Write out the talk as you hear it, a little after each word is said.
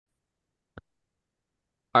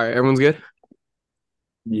All right, everyone's good? Oh,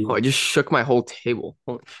 Yeah, I just shook my whole table.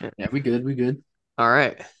 Holy shit. yeah, we good, we good. All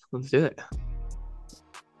right, let's do it.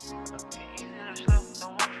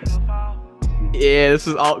 Yeah, this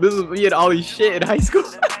is me and Ollie shit in high school.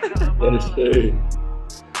 Yes, sir.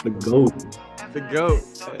 The GOAT. The GOAT.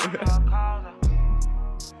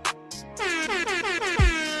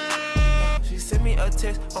 She sent me a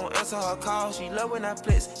text, don't answer her call. She love when I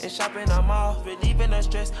flex and shop in the mall. Relieving her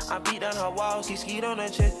stress, I beat down her walls. She skied on her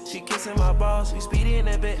chest, she kissing my balls. We speedy in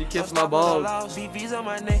the bed, She don't kissed my stop on the balls. laws. BV's on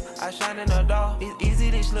my neck, I shine in the dark. It's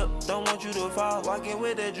easy to slip, don't want you to fall. Walking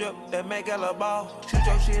with a drip, that make a ball. Shoot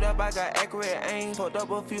your shit up, I got accurate aim. Fucked up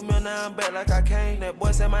a few mil, now I'm back like I came. That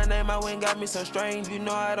boy said my name, I went got me some strain. You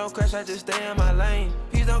know I don't crash, I just stay in my lane.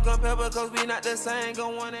 Please don't compare because we not the same. Go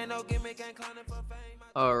one and no gimmick, ain't clowning for fame.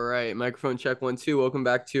 All right, microphone check 1 2. Welcome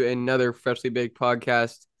back to another freshly baked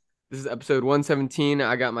podcast. This is episode 117.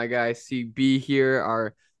 I got my guy CB here,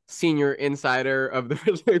 our senior insider of the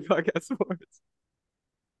freshly baked podcast sports.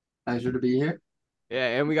 Pleasure to be here.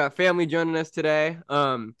 Yeah, and we got family joining us today. We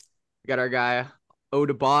got our guy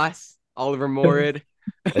Oda Boss, Oliver Morid,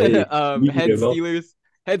 Hey, you head here, bro?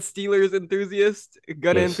 Steelers enthusiast,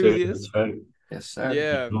 gun Yes, sir. enthusiast. That's right. Yes, sir.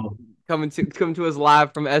 Yeah, No. coming to us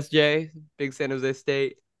live from SJ, big San Jose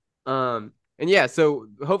State. And yeah, so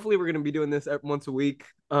hopefully we're gonna be doing this once a week.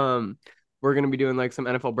 We're gonna be doing like some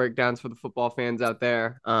NFL breakdowns for the football fans out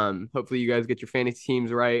there. Hopefully you guys get your fantasy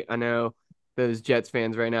teams right. I know those Jets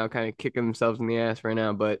fans right now kind of kicking themselves in the ass right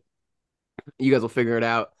now, but you guys will figure it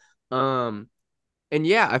out. Um, and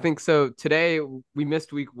yeah, I think so. Today we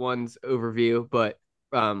missed week one's overview, but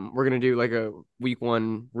we're gonna do like a week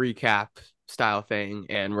one recap style thing,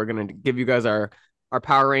 and we're gonna give you guys our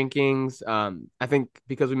power rankings. I think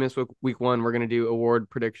because we missed week one, we're gonna do award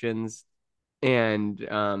predictions, and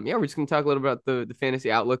yeah, we're just gonna talk a little about the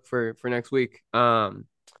fantasy outlook for next week. And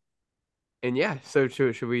yeah, so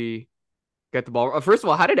should we get the ball? First of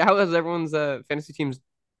all, how has everyone's fantasy teams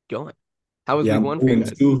going? How was Yeah, week I'm one for you going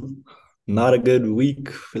guys? too. Not a good week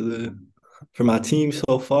for my team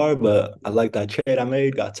so far, but I like that trade I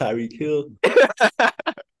made. Got Tyreek Hill,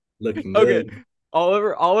 looking Okay. good.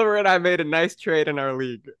 Oliver and I made a nice trade in our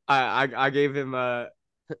league. I gave him and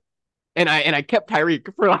I kept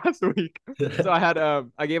Tyreek for last week. So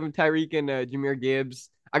I gave him Tyreek and Jahmyr Gibbs.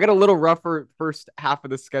 I got a little rougher first half of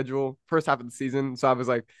the schedule, first half of the season. So I was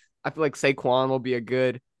like, I feel like Saquon will be a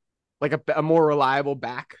good, like a more reliable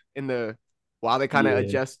back in the while they kind of Yeah,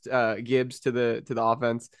 adjust Gibbs to the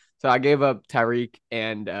offense. So I gave up Tyreek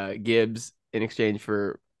and Gibbs in exchange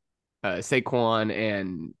for Saquon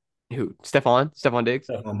and who? Stephon Diggs.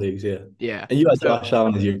 Stephon Diggs, yeah. Yeah. And you had So Josh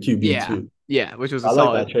Allen as your QB yeah, too. yeah, which was a I like that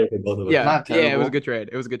solid. trade for both of us. Yeah, Not yeah, it was a terrible. good trade.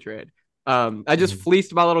 It was a good trade. I just Mhm.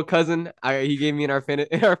 fleeced my little cousin. He gave me in our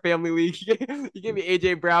family league. He gave me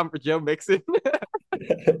AJ Brown for Joe Mixon.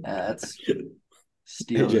 That's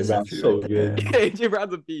steals AJ his Brown's entry so right there. good. AJ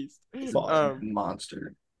Brown's a beast. Fine.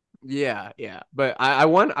 Monster. Yeah, yeah. But I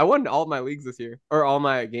won all my leagues this year, or all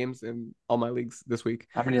my games in all my leagues this week.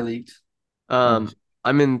 How many leagues? Um, Nice.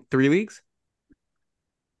 I'm in 3 leagues,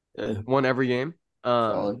 Yeah. won every game.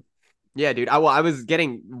 Um, Solid. yeah, dude. I was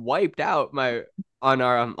getting wiped out on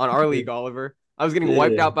our league, Oliver. I was getting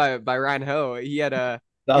wiped Yeah. out by Ryan Ho. He That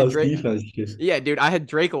had was Drake. defense just Yeah, dude. I had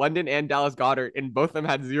Drake London and Dallas Goddard, and both of them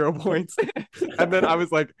had 0 points. And then I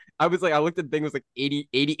looked at the thing, it was like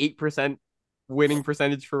 88% winning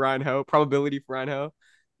percentage for Ryan Ho, probability for Ryan Ho.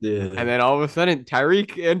 yeah. And then all of a sudden,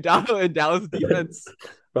 Tyreek and Dallas defense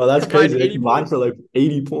Bro, that's combined crazy. They 80 combined points. for like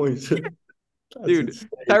 80 points. That's Dude,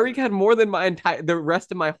 Tyreek had more than the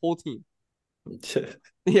rest of my whole team. insane.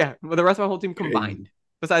 Yeah, well, the rest of my whole team Crazy. combined,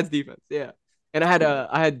 besides defense. Yeah, and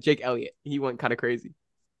I had Jake Elliott. He went kind of crazy.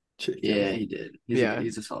 Yeah, he did. Yeah,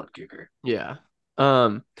 He's a solid kicker. yeah.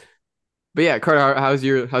 Um, but yeah, Carter,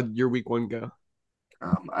 how'd your week one go?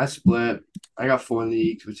 I split. I got 4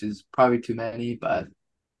 leagues, which is probably too many, but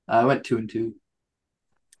I went 2-2.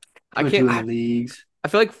 I Two and can't. two in the leagues. I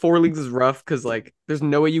feel like 4 leagues is rough because like there's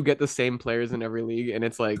no way you get the same players in every league, and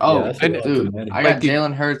it's like, Yeah, Oh, that's a and lot too dude, many. I like, got dude,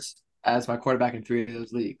 Jalen Hurts as my quarterback in 3 of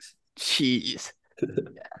those leagues. jeez, Yeah. And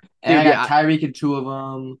dude, I got yeah, Tyreek in 2 of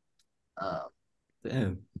them. Um,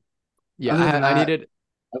 Damn. yeah. other than I that, needed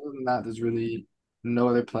there's really no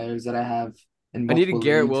other players that I have in I needed multiple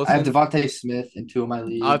Garrett leagues. I have Wilson. Devontae Smith in 2 of my Oh,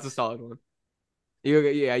 it's a leagues. solid one.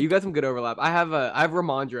 You got some good overlap. I have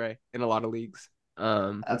Ramondre in a lot of leagues.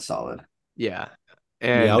 That's solid. Yeah, Yeah,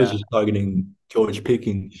 I and was just targeting George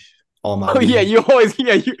Pickens all my oh yeah, leagues. you always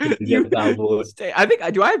Get that boy. stay. I think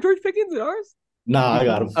do I have George Pickens in ours? Nah, I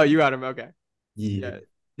got him. Oh, you got him. Okay. Yeah. Yeah,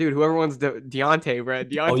 dude. Whoever wants Deontay, Brad.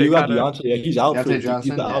 Oh, you Deontay got kind of Deontay. Yeah, he's out for Deontay he's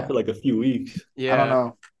Johnson, out yeah. for like a few weeks. I don't yeah.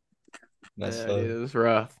 know. That's Dude, it was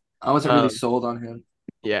rough. I wasn't really Um, sold on him.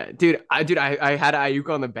 yeah, dude, I had Ayuk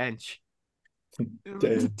on the bench.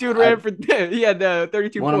 damn. Dude I ran for he had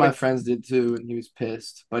 32 One of my points. friends did too, and he was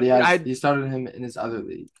pissed. But Dude, I he started him in his other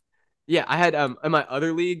league. yeah, I had in my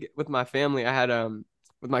other league with my family, I had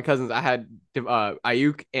with my cousins, I had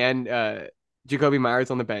Ayuk and Jacoby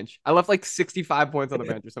Myers on the bench. I left like 65 points on the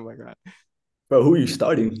bench or something like that. Bro, who are you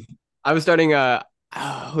starting? I was starting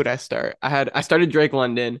who did I start? I started Drake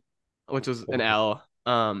London, which was an L.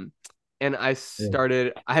 And Yeah.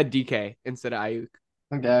 I had DK instead of Ayuk.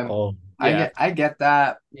 Okay, Oh, Yeah. I get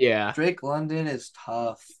that. Yeah. Drake London is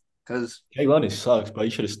tough because Jay London sucks, bro.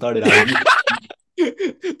 You should have started out.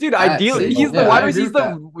 Dude, ideally see, he's the yeah, wide I agree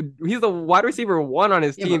receiver. with He's the wide receiver one on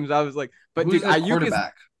his Yeah, but teams. I was like, but who's dude, the Ayuk is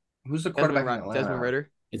quarterback? Who's the quarterback in Atlanta? Desmond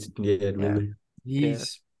Ritter. It's Yeah. really.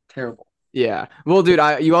 He's terrible. Yeah. Well, dude,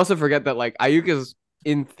 you also forget that like Ayuk is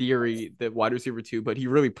in theory the wide receiver too, but he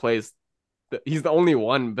really plays. He's the only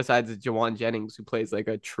one besides Jawan Jennings who plays like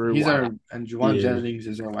a true. And Juwan Yeah. Jennings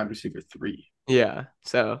is our wide receiver 3. Yeah.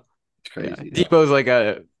 So It's yeah. crazy. Debo's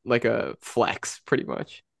like a flex pretty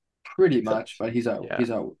much. Pretty much, but he's Yeah.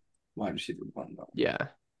 our wide receiver 1 though. Yeah.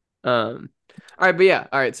 All right, but yeah.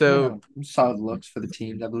 All right. So Solid looks for the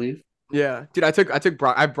teams, I believe. yeah, dude, I took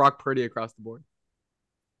Brock Purdy across the board.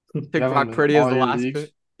 Took You have Brock him in Purdy as all the your last leagues?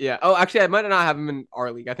 pick. Yeah. Oh, actually, I might not have him in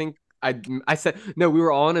our league. I think I said no. We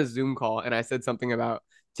were all on a Zoom call, and I said something about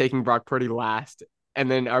taking Brock Purdy last, and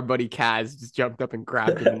then our buddy Kaz just jumped up and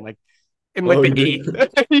grabbed him in Oh, the he did?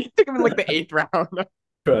 8th. He took him in like the 8th round.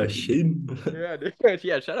 Crushing. Yeah, dude.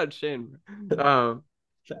 Yeah. Shout out Shin. But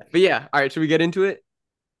yeah. All right. Should we get into it?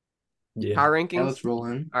 Yeah. Power Yeah, rankings. let's roll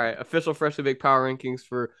in. All right. Official Freshly Baked power rankings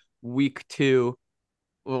for week 2.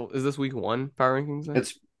 Well, is this week 1 power rankings? Then?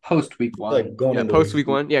 It's post week 1. Like going Yeah, into post week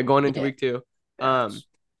 1. Yeah, going into Yeah. week 2. How teams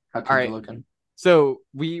all right. are looking. So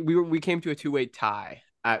we came to a 2-way tie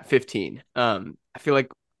at 15. I feel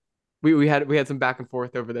like we had some back and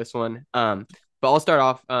forth over this one. But I'll start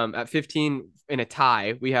off at 15 in a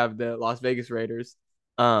tie. We have the Las Vegas Raiders.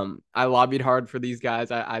 I lobbied hard for these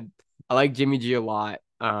guys. I like Jimmy G a lot.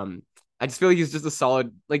 I just feel like he's just a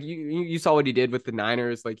solid. Like you saw what he did with the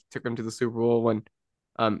Niners. Like he took them to the Super Bowl when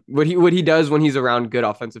what he does when he's around good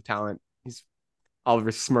offensive talent. He's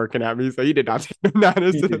Oliver's smirking at me, so he did not take the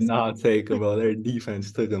Niners. He did not take him, bro. Their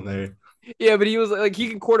defense took him there. Yeah, but he was like he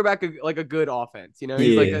can quarterback a good offense. You know,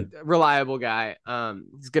 he's like a reliable guy.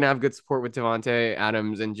 He's gonna have good support with Devontae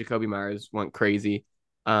Adams, and Jacoby Myers went crazy.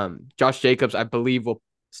 Josh Jacobs, I believe, will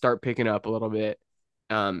start picking up a little bit.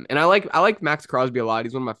 And I like Max Crosby a lot.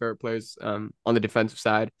 He's one of my favorite players on the defensive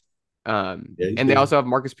side. And they also have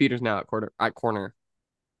Marcus Peters now at corner.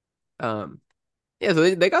 Yeah,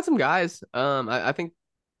 so they got some guys. I think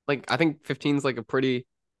 15 is like a pretty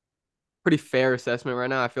fair assessment right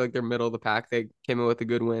now. I feel like they're middle of the pack. They came in with a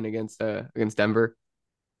good win against Denver.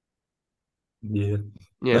 Yeah.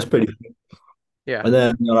 Yeah. That's pretty cool. Yeah. And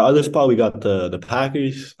then on our other spot, we got the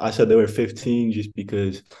Packers. I said they were 15 just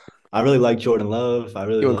because I really like Jordan Love. I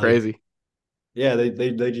really Doing like, crazy. yeah,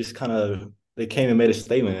 they just kind of they came and made a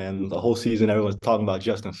statement, and the whole season everyone's talking about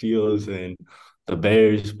Justin Fields and the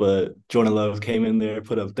Bears, but Jordan Love came in there,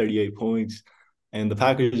 put up 38 points, and the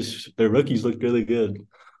Packers, their rookies looked really good.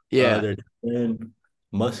 Yeah. Their friend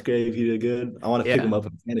Musgrave, he did good. I want to pick Yeah. him up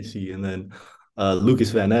in fantasy, and then Lucas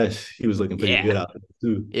Van Ness, he was looking pretty Yeah. good out there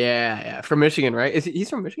too. Yeah. From Michigan, right? He's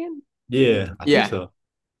from Michigan? Yeah, I Yeah. think so.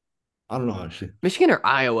 I don't know actually. Michigan or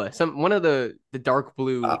Iowa? One of the dark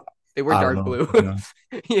blue. They were I dark don't know. blue.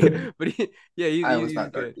 Yeah, but he's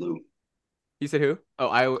not good. dark blue. You said who? Oh,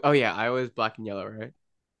 Iowa. Oh yeah, Iowa is black and yellow, right?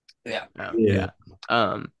 Yeah. Yeah.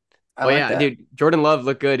 I like that. dude, Jordan Love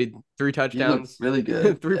looked good. He 3 He looked touchdowns, really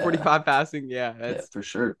good. 345 passing. Yeah, Yeah, that's for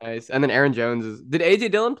sure. nice. And then Aaron Jones is. Did AJ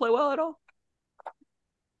Dillon play well at all?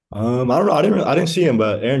 I don't know. I didn't see him,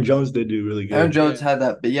 but Aaron Jones did do really good. Aaron Jones had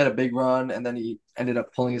he had a big run, and then he ended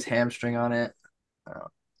up pulling his hamstring on it.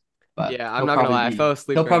 But Yeah, I'm not gonna lie. I fell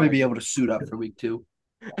asleep. He'll during probably that be game. able to suit up for week 2.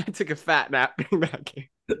 I took a fat nap during that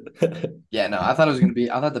game. Yeah, no, I thought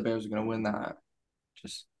the Bears were gonna win that.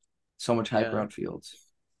 Just so much hype Yeah. around Fields.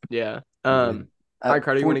 Yeah. All right,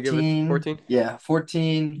 Carter, you want to give it 14? Yeah,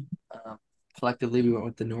 14. Collectively, we went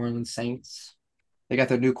with the New Orleans Saints. They got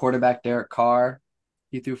their new quarterback, Derek Carr.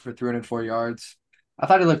 He threw for 304 yards. I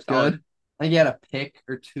thought he looked Solid. good. I think he had a pick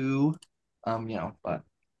or 2. But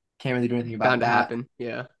can't really do anything about Bound to that. happen.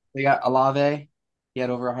 Yeah. They got Olave. He had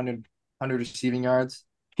over 100 receiving yards.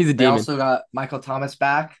 He's a They demon. also got Michael Thomas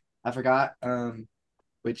back. I forgot.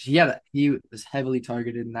 Which he was heavily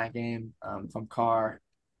targeted in that game. From Carr.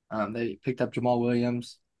 They picked up Jamal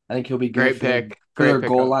Williams. I think he'll be Great good pick. for Great their pick.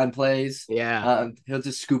 goal line plays. Yeah. He'll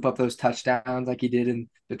just scoop up those touchdowns like he did in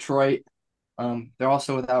Detroit. They're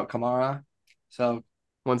also without Kamara, so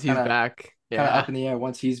Once he's kind of back. kind of Yeah. up in the air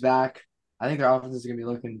once he's back. I think their offense is gonna be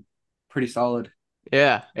looking pretty solid.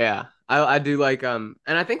 Yeah. Yeah. I do like and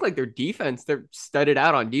I think like their defense, they're studded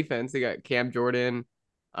out on defense. They got Cam Jordan.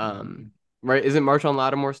 Right. Isn't Marshawn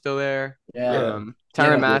Lattimore still there? Yeah, Yeah.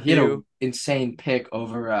 Tyrann he had a Mathieu. insane pick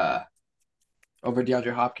over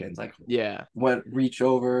DeAndre Hopkins. Like Yeah. went reach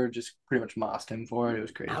over, just pretty much mossed him for it. It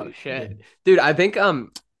was Oh crazy. shit. Dude, I think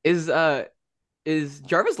is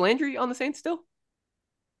Jarvis Landry on the Saints still?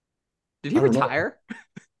 Did he I don't know. retire?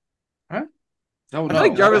 Huh? No, I feel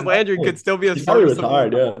like no. Jarvis Landry could still be a He's probably serviceable.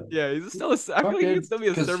 retired, yeah. Yeah, he's still. I feel like he could still be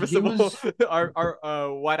a 'Cause he serviceable. was- our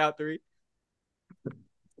wideout three.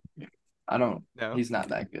 I don't. No, He's not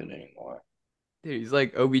that good anymore. dude, he's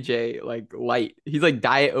like OBJ, like light. He's like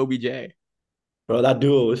diet OBJ. Bro, that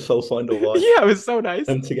duo was so fun to watch Yeah, it was so nice.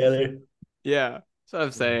 them together. Yeah, that's what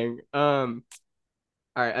I'm saying.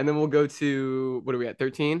 All right, and then we'll go to what are we at?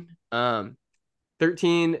 13.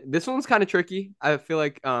 13. This one's kind of tricky. I feel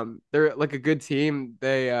like they're like a good team.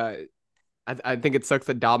 I think it sucks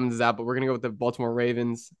that Dobbins is out, but we're gonna go with the Baltimore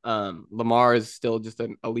Ravens. Lamar is still just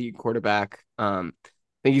an elite quarterback. I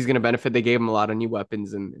think he's gonna benefit. They gave him a lot of new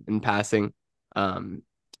weapons in passing.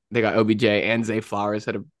 They got OBJ and Zay Flowers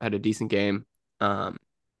had a decent game.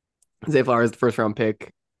 Zay Flowers, the first round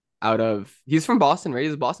pick he's from Boston, right?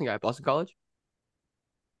 He's a Boston guy, Boston College.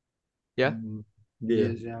 Yeah. He Yeah.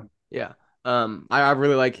 is, yeah. Yeah. I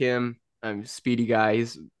really like him. Speedy guy.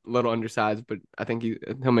 He's a little undersized, but I think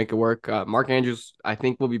he'll make it work. Mark Andrews, I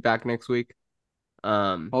think, will be back next week.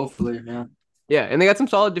 Hopefully, yeah. Yeah, and they got some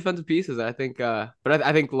solid defensive pieces. I think, but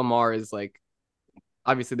I think Lamar is like,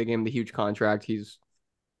 obviously they gave him the huge contract.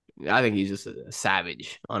 I think he's just a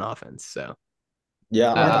savage on offense. So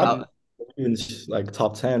Yeah, Uh, Ravens like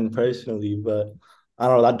top 10 personally, but I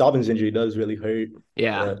don't know. That Dobbins injury does really hurt.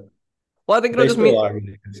 yeah. But Well, I think it'll they just still mean, are a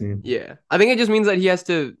really good team. yeah, I think it just means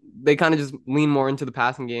that they kind of just lean more into the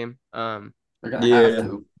passing game. They're gonna have Yeah,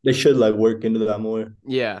 to. they should like work into that more.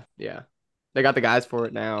 Yeah, yeah, they got the guys for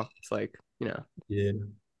it now. It's like, Yeah.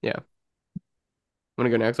 want to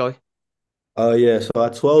go next, Ollie? Yeah. So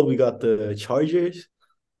at 12, we got the Chargers.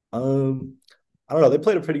 I don't know. They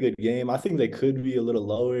played a pretty good game. I think they could be a little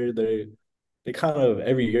lower. They kind of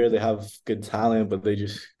every year they have good talent, but they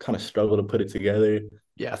just kind of struggle to put it together.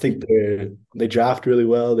 Yeah, I think they draft really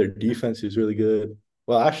well. Their defense is really good.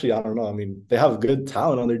 Well, actually, I don't know. I mean, they have good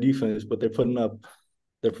talent on their defense, but they're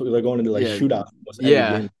going into like Yeah. shootouts almost every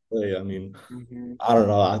Yeah. game they play. I mean, Mhm. I don't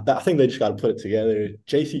know. I think they just got to put it together.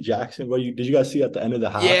 J.C. Jackson, did you guys see at the end of the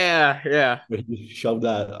half? yeah. Where he shoved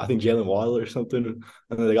that, I think Jalen Waddle or something,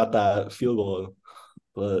 and then they got that field goal.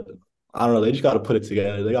 But I don't know. They just got to put it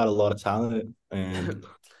together. They got a lot of talent, and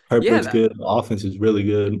Herbert's good. The offense is really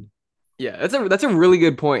good. Yeah, that's a really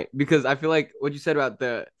good point because I feel like what you said about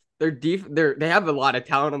they have a lot of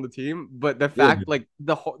talent on the team, but the fact like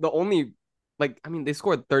the only like I mean they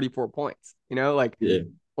scored 34 points, like Yeah.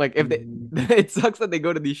 like if they it sucks that they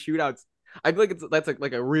go to these shootouts. I feel like that's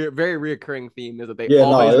like a very reoccurring theme is that they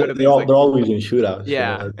always go to these they're always in shootouts.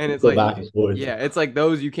 yeah, so and it's go like back and forth. yeah, it's like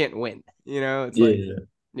those you can't win, it's Yeah. like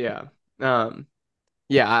yeah.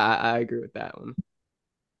 Yeah, I agree with that one.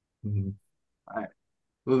 Mhm.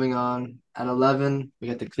 Moving on, at 11, we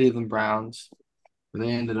got the Cleveland Browns.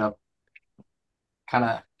 They ended up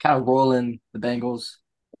kind of rolling the Bengals.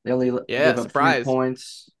 They only gave up surprise. 3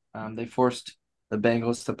 points. They forced the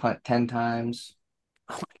Bengals to punt 10 times.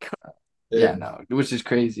 Oh my god. Yeah, no, which is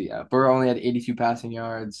crazy. Burrow only had 82 passing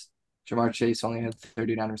yards. Jamar Chase only had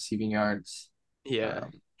 39 receiving yards. Yeah.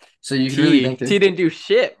 So you can really think T didn't do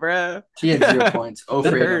shit, bro. T had 0 points, 0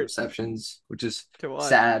 for 8 hurt. receptions, which is To watch.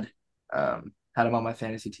 sad. Had him on my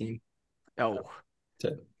fantasy team. Oh,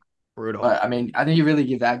 brutal. But I mean, I think you really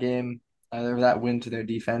give that game or that win to their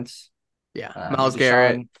defense. Yeah, Myles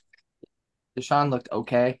Garrett. Deshaun looked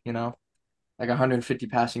okay, like 150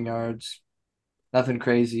 passing yards, nothing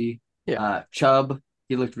crazy. Yeah. Chubb,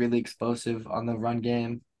 he looked really explosive on the run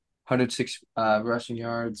game, 106 rushing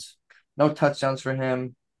yards, no touchdowns for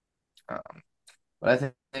him. But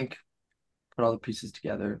I think put all the pieces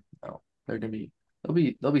together, they'll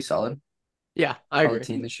be solid. Yeah, I agree.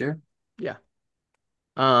 Team this year. Yeah.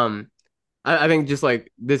 I think just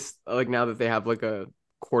like this, like now that they have like a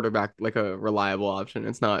quarterback, like a reliable option,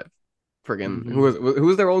 it's not friggin' who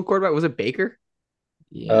was their old quarterback? Was it Baker?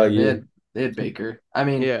 Yeah, they had Baker. I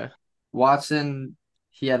mean, Yeah. Watson,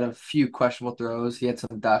 he had a few questionable throws. He had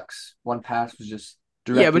some ducks. One pass was just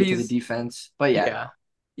directly to the defense. But yeah.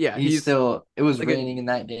 Yeah, it was like raining in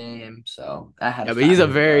that game, so that had yeah, a but he's a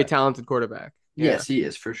factor, very but talented quarterback. yes, he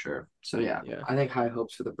is for sure. So yeah, Yeah. I think high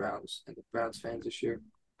hopes for the Browns and the Browns fans this year.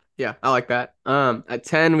 Yeah, I like that. At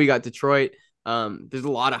 10 we got Detroit. There's a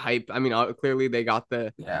lot of hype. I mean, clearly they got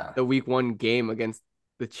Yeah. the week 1 game against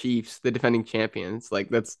the Chiefs, the defending champions.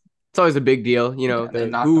 Like it's always a big deal, you know, Yeah, they the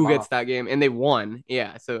knocked who them gets off. that game and they won.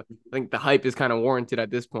 Yeah, so I think the hype is kind of warranted at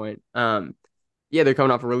this point. Yeah, they're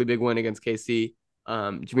coming off a really big win against KC.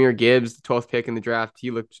 Jahmyr Gibbs, the 12th pick in the draft,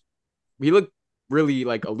 he looked really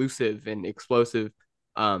like elusive and explosive.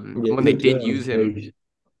 Yeah, When he they looked good did on use him, stage.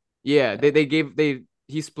 yeah, they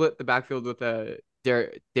he split the backfield with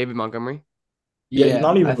David Montgomery. Yeah, he's Yeah,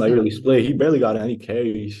 not I even like think really split. He barely got any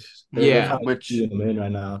carries. They're Yeah, kind of which easing him in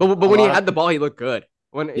right now. but a when he lot of had the ball, he looked good.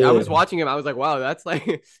 When I Yeah, was watching him, I was like, wow, that's like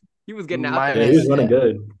he was getting out yeah, there. he was minus running yeah,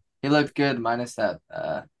 good. he looked good minus that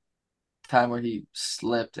time where he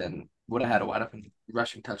slipped and would have had a wide open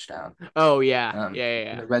rushing touchdown Oh yeah, in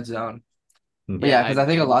yeah. the red zone. But Mhm. yeah, Yeah, because I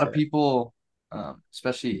think I a did lot say of that. people,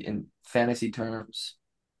 especially in fantasy terms,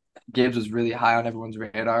 Gibbs was really high on everyone's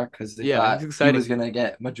radar because they Yeah, it's thought he was exciting. gonna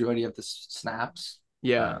get majority of the snaps.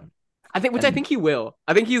 Yeah, Um, I and think he will.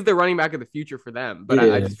 I think he's the running back of the future for them. But I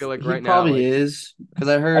Yeah, just feel like he right now, probably like, is because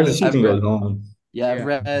as the season goes on. I've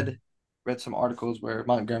yeah, read some articles where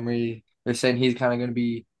Montgomery they're saying he's kind of going to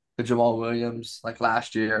be the Jamal Williams like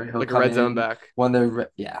last year. He'll like a come red zone in back. when they're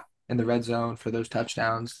in the red zone for those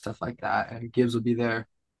touchdowns, stuff like that, and Gibbs will be there.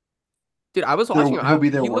 Dude, I was watching him. He'll be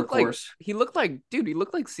their workhorse. Dude, he looked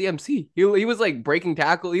like CMC. He was like breaking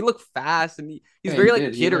tackle. He looked fast and he's Yeah, very he like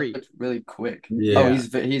did. He jittery. looked really quick. Oh, Yeah,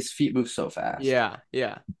 his feet move so fast. Yeah. He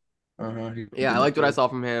Yeah, I looked liked what I good. saw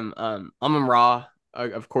from him. Amon Ra,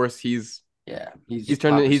 of course, Yeah, he's top he's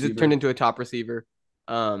turned receiver. into a top receiver.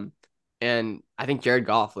 Um, and I think Jared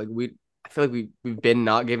Goff, I feel like we've been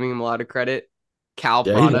not giving him a lot of credit. Cal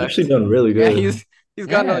yeah, he's actually product. done really Yeah, good. he's Yeah,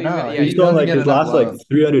 gotten no, yeah He's he he's thrown doesn't like get his enough last like love.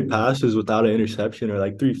 300 passes without an interception or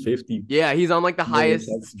like 350. yeah he's on like the No highest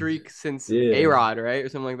interceptions. streak since Yeah, A-Rod, right, or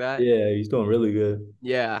something like that. yeah, he's doing really good.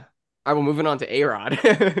 Yeah. All right, well, moving on to A-Rod.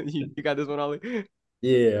 You got this one, Ollie?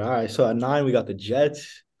 Yeah, all right. So at 9 we got the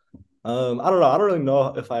Jets. I don't know. I don't really know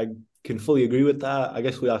if I can fully agree with that. I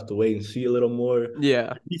guess we have to wait and see a little more.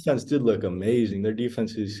 Yeah, Defense did look amazing. Their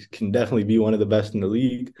defenses can definitely be one of the best in the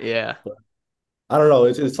league. yeah, But I don't know.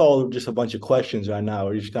 It's all just a bunch of questions right now.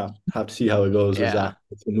 We're just gonna have to see how it goes with yeah, Zach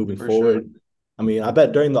moving For sure. forward. I mean, I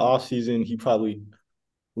bet during the offseason he probably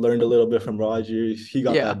learned a little bit from Rodgers. He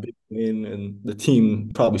got yeah, that big win, and the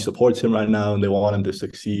team probably supports him right now, and they want him to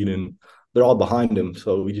succeed, and they're all behind him.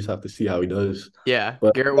 So we just have to see how he does. yeah.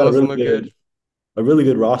 But he Garrett got Wilson looked good. a really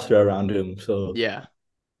good roster around him. So Yeah.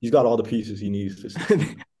 he's got all the pieces he needs to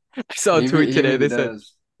succeed. I saw a tweet He today. really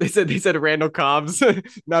does. They said Randall Cobbs.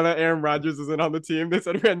 Now that Aaron Rodgers isn't on the team, they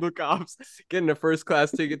said Randall Cobbs getting a first class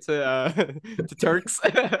ticket to Turks.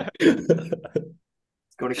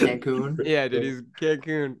 Go to Cancun. Yeah, dude, he's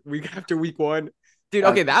Cancun week after week 1. Dude,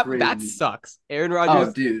 okay, That's that crazy. sucks. Aaron Oh,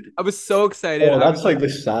 Rodgers, dude. I was so excited. Oh, I that's was like the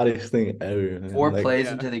saddest thing ever, man. Four Like, plays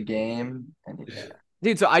yeah. into the game. And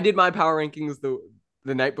dude, so I did my power rankings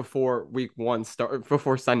the night before week 1 start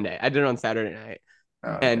before Sunday. I did it on Saturday night.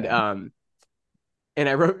 oh, And yeah. and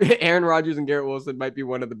I wrote Aaron Rodgers and Garrett Wilson might be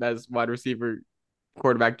one of the best wide receiver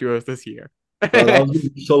quarterback duos this year. bro, that was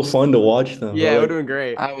so fun to watch them. Yeah, it Bro. would have been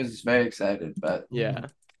great. I was very excited, but Yeah.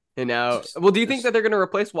 And now, Just- well, do you think just- that they're going to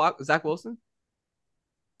replace Zach Wilson?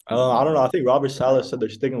 I don't know. I think Robert Saleh said they're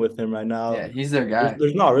sticking with him right now. yeah, he's their guy.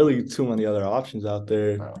 There's not really too many other options out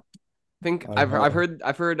there. No. I think I don't know.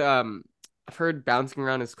 I've heard bouncing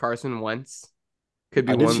around as Carson Wentz could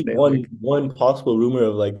be I did one see they like. one possible rumor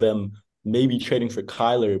of like them maybe trading for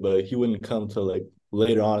Kyler, but he wouldn't come till like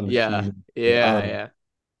later on in the Yeah, season. yeah.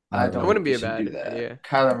 I know. don't It wouldn't think be you a should bad do that. idea.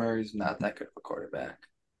 Kyler Murray's not that good of a quarterback.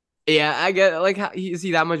 Yeah, I get like is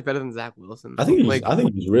he that much better than Zach Wilson? I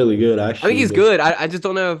think he's really good I actually. think he's but good. I just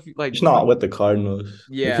don't know if like Just not with the Cardinals. If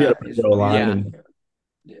he Yeah. had a better line Yeah. and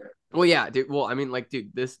Yeah. well, yeah, dude. Well, I mean, like,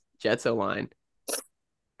 dude, this Jets O line.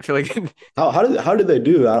 I feel like how did they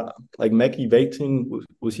do? Like Mekhi Becton,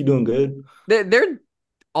 was he doing good? they're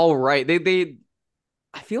all right. They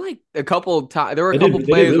I feel like a couple times there were a They did- couple they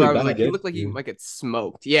did plays really where I was bad like, he against looked like he you. might get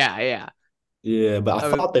smoked. Yeah. Yeah, but I I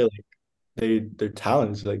was- thought their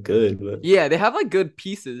talent's like good, but Yeah, they have like good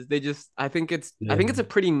pieces. They just I think it's Yeah. a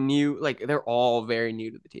pretty new, like they're all very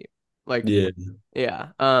new to the team. Like yeah.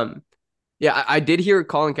 yeah, I did hear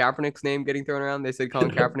Colin Kaepernick's name getting thrown around. They said Colin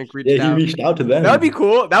Kaepernick reached Yeah, he out. reached out to them. That would be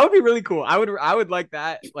cool. That would be really cool. I would like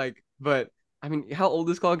that. Like, but I mean, how old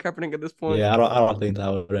is Colin Kaepernick at this point? Yeah, I don't think that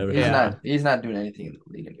would ever He's happen. he's not doing anything in the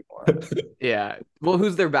league anymore. Yeah. Well,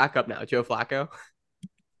 who's their backup now? Joe Flacco?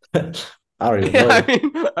 I don't even Yeah,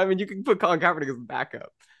 know. I mean, you can put Colin Kaepernick as a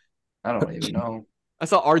backup. I don't even know. I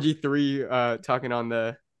saw RG3 talking on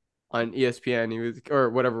ESPN. He was or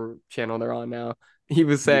whatever channel they're on now. He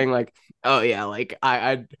was saying like, "Oh yeah, like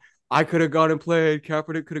I could have gone and played.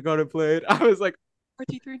 Kaepernick could have gone and played." I was like,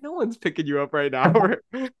 RG3, no one's picking you up right now.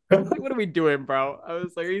 Like, what are we doing, bro? I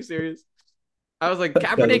was like, are you serious? I was like, That's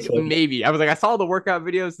Kaepernick, funny. maybe. I was like, I saw the workout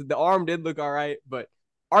videos. The arm did look all right, but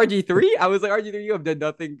RG3, I was like, RG3, you have done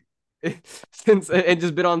nothing since and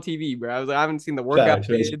just been on TV, bro. I was like, I haven't seen the workout Facts,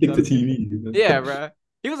 right? vids. Stick to TV. Yeah, bro.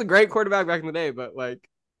 He was a great quarterback back in the day, but like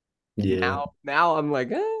Yeah. now I'm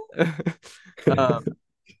like, um,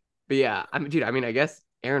 but yeah, I mean, dude, I mean, I guess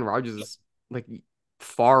Aaron Rodgers is like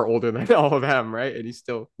far older than all of them, right? And he's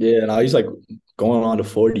still, Yeah, now he's like going on to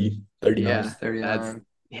 40, yeah, 39. 39.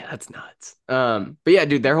 that's nuts. But yeah,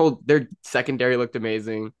 dude, their secondary looked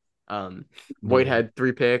amazing. Boyd Yeah. had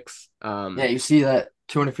 3 picks. Yeah, you see that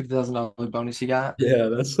 $250,000 bonus he got Yeah,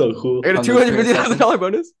 that's so cool. I got a on those $250,000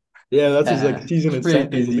 bonus. Yeah, that's his Yeah, like season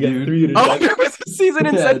incentive. crazy, He got dude. 3 Oh, interceptions. there was a season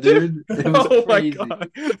Yeah, incentive. dude. It was Oh my crazy. god,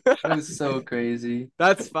 It was so crazy.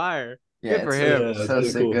 that's fire. Yeah, Good for it's him. Yeah, so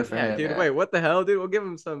that's sick. cool. Good for Yeah, him. dude. Yeah. Wait, what the hell, dude? We'll give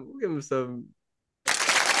him some. We'll give him some.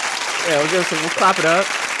 Yeah, we'll give him some. We'll clap it up.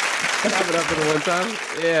 Clap it up for the one time.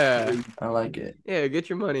 Yeah, I like it. yeah. Get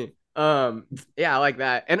your money. Yeah, I like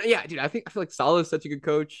that. And yeah, dude, I feel like Saleh is such a good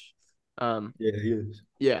coach. Yeah, he is.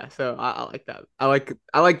 Yeah, so I like that. I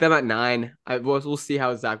like them at 9. We'll see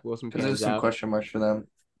how Zach Wilson Because there's pans some out. question marks for them.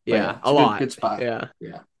 But Yeah, it's a lot. Good spot. Yeah.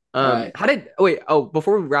 Yeah. Alright. How did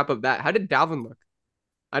before we wrap up that, how did Dalvin look?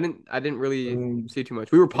 I didn't really see too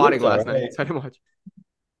much. We were potting looked last night, alright. so I didn't watch.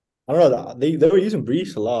 I don't know. They were using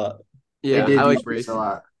Brees a lot. They Yeah, did I like use this Brees. a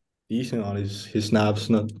lot. Decent on his snaps.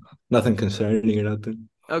 Nothing concerning or nothing.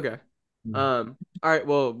 Okay. All right,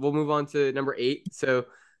 well, we'll move on to number 8. So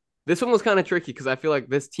this one was kind of tricky because I feel like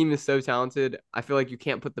this team is so talented. I feel like you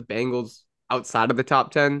can't put the Bengals outside of the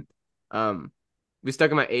top 10. We stuck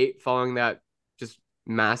them at 8 following that just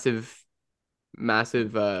massive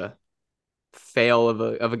fail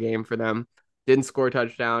of a game for them. Didn't score a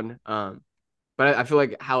touchdown. But I feel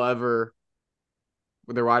like, however,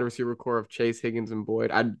 with the wide receiver core of Chase, Higgins, and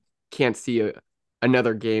Boyd, I can't see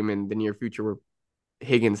another game in the near future where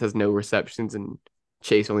Higgins has no receptions and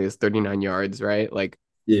Chase only has 39 yards, right? Like,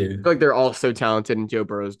 Yeah. I feel like they're all so talented, and Joe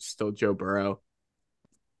Burrow's still Joe Burrow.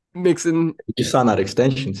 Mixing, He just signed that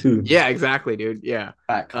extension too. yeah, exactly, dude. Yeah,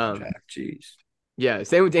 Fat contract. Jeez. yeah.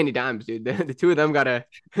 Same with Danny Dimes, dude. The two of them gotta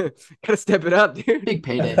step it up, dude. Big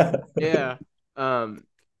payday. Yeah.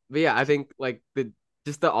 But yeah, I think like the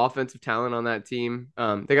offensive talent on that team.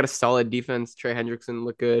 They got a solid defense. Trey Hendrickson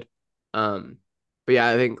looked good. But yeah,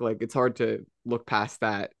 I think like it's hard to look past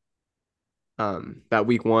that. That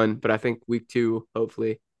week 1, but I think week 2,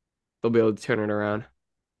 hopefully, they'll be able to turn it around.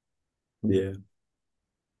 Yeah.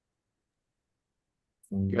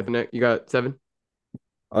 You got the next. You got 7.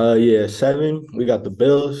 Yeah, 7. We got the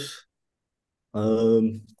Bills.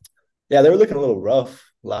 Yeah, they were looking a little rough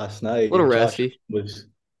last night. A little Josh rusty. was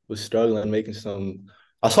struggling making some.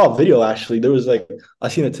 I saw a video actually. There was like I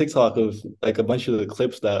seen a TikTok of like a bunch of the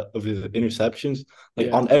clips of his interceptions. Like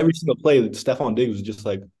Yeah. on every single play, Stephon Diggs was just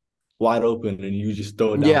like wide open, and you just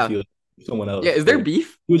throw it Yeah. downfield to someone else. Yeah, is there Like,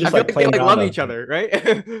 beef? he was I just feel like like they playing like around love out each there. other,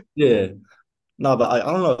 right? Yeah. No, but I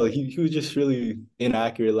don't know. He was just really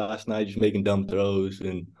inaccurate last night, just making dumb throws,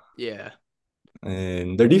 Yeah.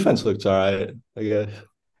 and their defense looked all right, I guess.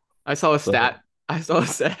 I saw a So stat. I saw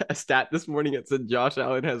a stat this morning. It said Josh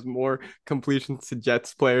Allen has more completions to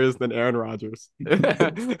Jets players than Aaron Rodgers. that's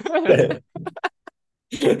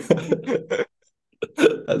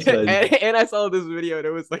funny. And I saw this video, and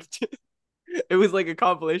it was like a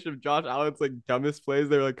compilation of Josh Allen's like dumbest plays.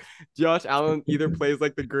 They're like Josh Allen either plays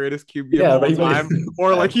like the greatest QB Yeah, of all right. time,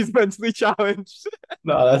 or like he's mentally challenged.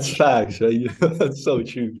 No, that's facts, right? That's so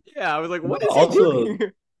true. Yeah, I was like, No, what is he also, doing?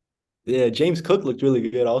 yeah, James Cook looked really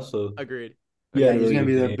good. Also, Agreed. he Yeah, had a he's really gonna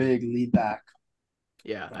be good their game. big lead back.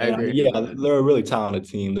 Yeah, I And, agree. yeah, they're a really talented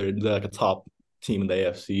team. They're like a top team in the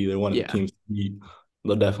AFC. They're one of the Yeah. teams to beat.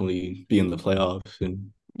 They'll definitely be in the playoffs.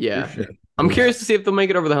 And Yeah. For sure. I'm curious to see if they'll make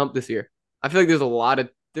it over the hump this year. I feel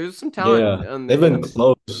like there's some talent. yeah, they've been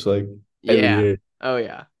close like every Yeah. year. Oh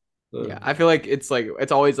yeah. So, Yeah. I feel like it's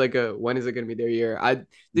always like when is it gonna be their year?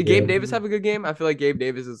 Did Gabe yeah. Davis have a good game? I feel like Gabe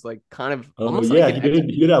Davis is like kind of Oh almost yeah, like he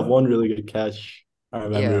did have one really good catch. I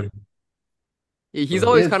remember. he's So-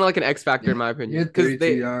 always He had- kind of like an X factor in my He opinion. had Because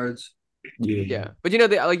 32 yards. yeah. But you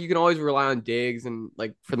know, you can always rely on Diggs and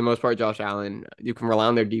like for the most part, Josh Allen. You can rely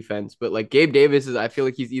on their defense. But like Gabe Davis I feel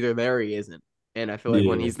like he's either there or he isn't. And I feel like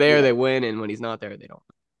when Yeah. he's there, Yeah. they win, and when he's not there, they don't.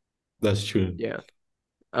 That's true. Yeah.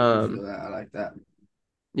 I feel that. I like that.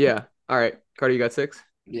 Yeah. All right. Carter, you got 6?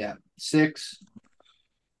 Yeah. 6.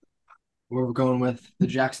 We're going with the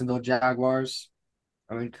Jacksonville Jaguars.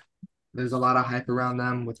 I think there's a lot of hype around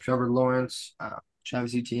them with Trevor Lawrence,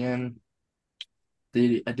 Travis Etienne,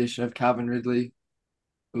 the addition of Calvin Ridley,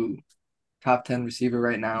 who top 10 receiver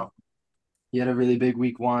right now. He had a really big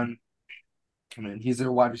week 1. I mean, he's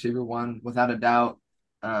their wide receiver 1 without a doubt.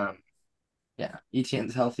 Yeah,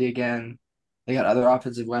 Etienne's healthy again. They got other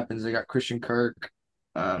offensive weapons. They got Christian Kirk,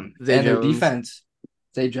 and Zay their Jones. defense,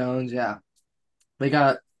 Zay Jones. Yeah, they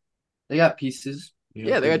got pieces.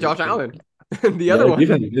 Yeah, they got Josh Allen. The Yeah, other one.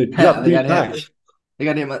 defense is good. You Yeah, got they 3 got him. sacks. They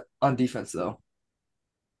got him on defense though.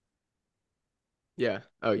 Yeah.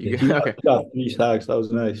 Oh, Yeah, you he got got, okay. he got 3 sacks. That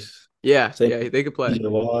was nice. Yeah. Same Yeah, they could play. a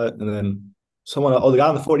lot. And then the guy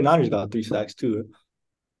on the 49ers got 3 sacks too.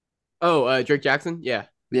 Oh, Drake Jackson? Yeah.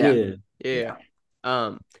 Yeah. Yeah.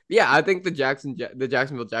 Yeah, I think the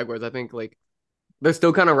Jacksonville Jaguars, I think like they're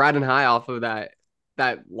still kind of riding high off of that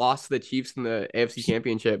loss to the Chiefs in the AFC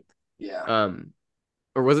Championship. Yeah.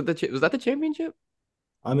 Or was that the championship?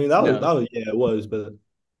 I mean, No. it was, but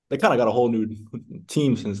they kind of got a whole new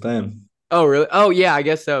team since then. Oh, really? Oh, yeah, I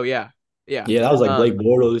guess so. Yeah. Yeah. Yeah, that was like Blake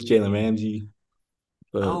Bortles, Jalen Ramsey.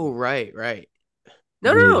 But Oh, right.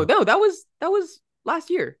 No, yeah. no. That was last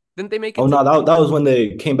year. Didn't they make it? Oh no, that was when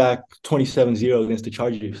they came back 27-0 against the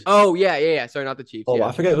Chargers. Oh, yeah. Sorry, not the Chiefs. Oh, Yeah.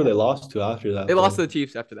 I forget who they lost to after that. They lost to the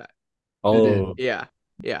Chiefs after that. Oh, Yeah.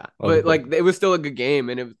 Okay. But like it was still a good game,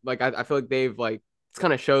 and it was like I feel like they've like it's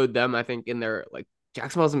kind of showed them. I think in their like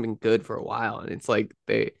Jacksonville hasn't been good for a while, and it's like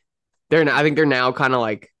I think they're now kind of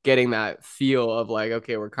like getting that feel of like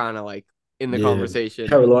okay, we're kind of like in the Yeah. conversation.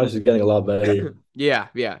 Trevor Lawrence is getting a lot better. Yeah.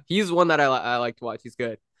 He's one that I like to watch. He's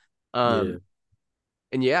good. Yeah.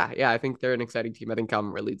 And yeah, I think they're an exciting team. I think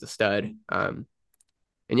Calvin Ridley's a stud. And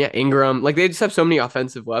yeah, Ingram, like they just have so many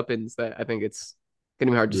offensive weapons that I think it's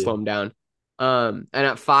gonna be hard to Yeah. slow them down. And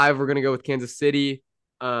at 5, we're gonna go with Kansas City.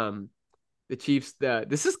 The Chiefs.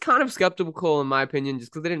 This is kind of skeptical in my opinion,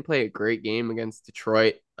 just because they didn't play a great game against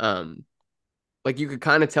Detroit. Like you could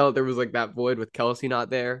kind of tell that there was like that void with Kelsey not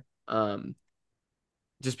there.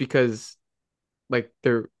 Just because like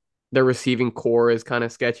their receiving core is kind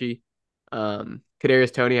of sketchy.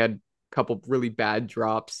 Kadarius Toney had a couple really bad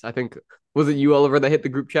drops. I think was it you, Oliver, that hit the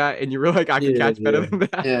group chat and you were like, I could catch better than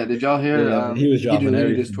that. Yeah. Did y'all hear? Yeah, he was dropping deleted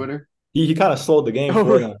everything. his Twitter. He kind of slowed the game Oh,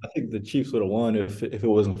 for them. I think the Chiefs would have won if it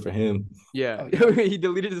wasn't for him. Yeah. Oh, yeah. He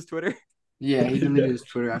deleted his Twitter. Yeah, he deleted his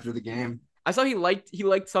Twitter after the game. I saw he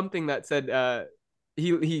liked something that said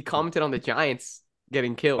he commented on the Giants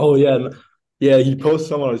getting killed. Oh yeah, yeah. He posted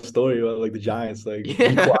some on his story about like the Giants, like be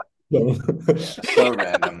Yeah. quiet. So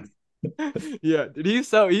random. Yeah, dude, he's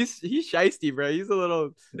shiesty, bro. He's a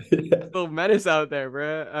little menace out there,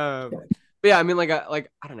 bro. But yeah, I mean, like I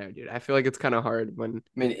don't know, dude. I feel like it's kind of hard when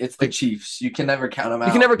I mean, it's the Chiefs. You can never count them out.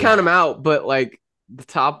 you can never count them out, but like the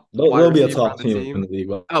top wide They'll be a receiver on top the team in the league.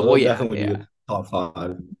 But Oh, they'll well, yeah, definitely be yeah. the top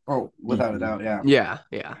 5. Oh, without a doubt, yeah.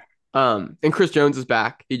 Yeah. And Chris Jones is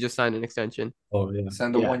back. He just signed an extension, Oh yeah,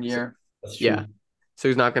 Send them Yeah. 1 year. that's true. Yeah. so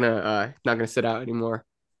he's not gonna sit out anymore.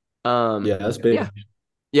 Yeah, that's big.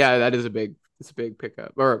 Yeah, that is a big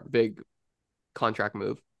pickup or a big contract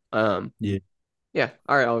move. Yeah.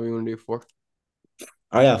 All right, Oliver, you want to do 4?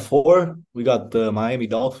 All right, 4. We got the Miami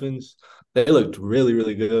Dolphins. They looked really,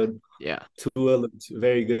 really good. Yeah. Tua looked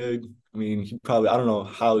very good. I mean, I don't know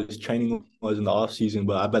how his training was in the offseason,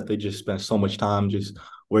 but I bet they just spent so much time just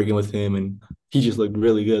working with him, and he just looked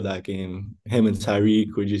really good that game. Him and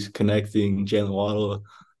Tyreek were just connecting, Jalen Waddle.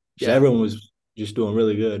 Yeah. Everyone was just doing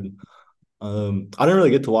really good. I didn't really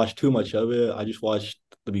get to watch too much of it. I just watched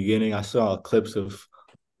the beginning. I saw clips of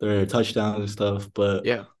their touchdowns and stuff, but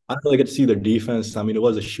Yeah. I didn't really get to see their defense. I mean, it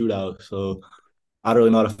was a shootout, so I don't really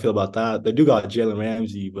know how to feel about that. They do got Jalen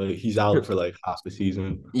Ramsey, but he's out for like half the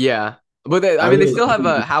season. Yeah. But they still have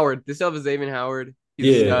Howard. They still have Xavier Howard.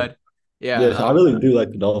 He's a stud. Yeah. So I really do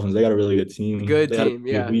like the Dolphins. They got a really good team. Good They had a team,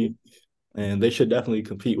 good yeah. week, and they should definitely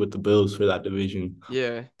compete with the Bills for that division.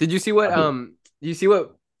 Yeah. Did you see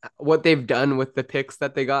what they've done with the picks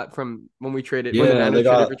that they got from when we traded when the Yeah, Niners they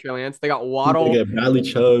traded got- for Trey Lance? They got They Waddle. get Bradley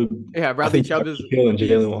Chubb. Yeah, I Bradley think Chubb is Hill and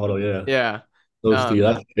Jalen Waddle. Yeah, yeah. those 3.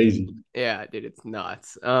 That's crazy. Yeah, dude, it's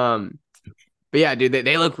nuts. But yeah, dude,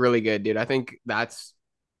 they look really good, dude. I think as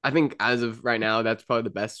of right now, that's probably the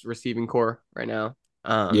best receiving core right now.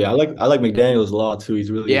 Yeah, I like McDaniels a lot too. He's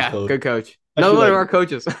a really yeah, good coach. good coach. Especially, Another one of like- our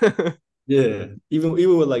coaches. Yeah, even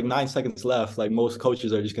with like 9 seconds left, like most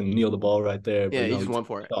coaches are just gonna kneel the ball right there. But, Yeah, he you know, just went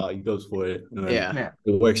for it. He goes for it. And then Yeah. Yeah.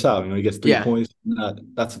 it works out. You know, he gets 3 Yeah. points.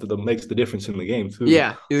 That's what makes the difference in the game too.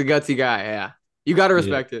 Yeah, he's a gutsy guy. Yeah. You got to Yeah.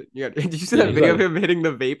 respect it. Did you see Yeah, that he's video like- of him hitting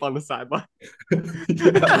the vape on the sideline?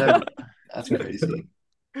 That's crazy.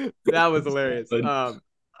 That was hilarious. But-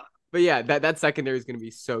 But yeah, that secondary is gonna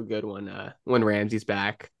be so good when Ramsey's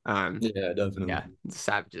back. Yeah, definitely. Yeah, it's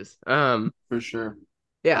savages. For sure. All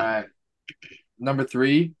Yeah, right. Number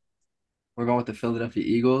 3, we're going with the Philadelphia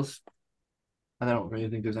Eagles. I don't really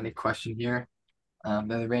think there's any question here. They're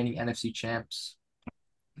the reigning NFC champs.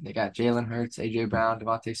 They got Jalen Hurts, AJ Brown,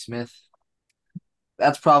 Devontae Smith.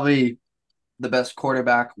 That's probably the best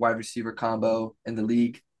quarterback wide receiver combo in the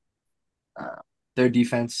league. Their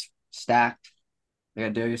defense stacked. They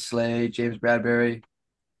got Darius Slay, James Bradbury,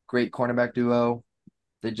 great cornerback duo.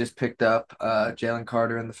 They just picked up Jalen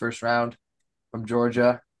Carter in the first round from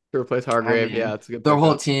Georgia. to replace Hargrave. mean, Yeah, that's a good. Their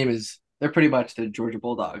whole pickup. team they're pretty much the Georgia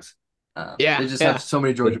Bulldogs. Yeah, They just yeah. have so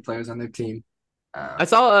many Georgia players on their team. I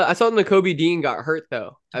saw the Kobe Dean got hurt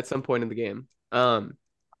though at some point in the game.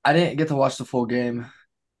 I didn't get to watch the full game,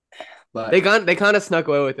 but They kind of snuck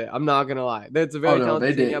away with it. I'm not gonna lie. It's a very no, talented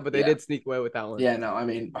they team, did, yeah, but they yeah. did sneak away with that one. yeah, no, I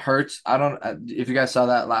mean Hurts. I don't if you guys saw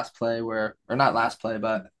that last play or not last play,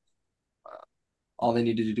 but all they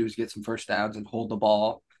needed to do is get some first downs and hold the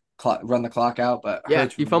ball, run the clock out. But Yeah,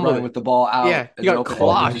 Hurts he fumbled running it. with the ball out. Yeah, he in got the open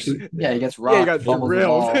clocked. field, he gets Yeah, rocked, he got fumbles the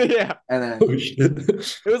drilled. ball, Yeah, and then Oh shit.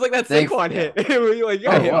 it was like that Thanks- Saquon hit. Where you like, Oh,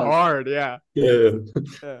 got it hit was. hard. Yeah. Yeah.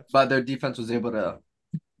 but their defense was able to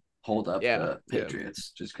hold up Yeah, the yeah.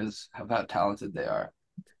 Patriots just because of how talented they are.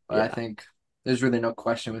 But I Yeah. think there's really no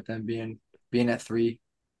question with them being at 3.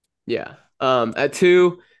 Yeah. At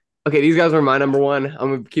 2, okay, these guys were my number 1.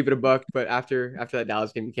 I'm gonna keep it a buck, but after that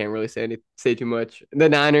Dallas game, you can't really say too much. The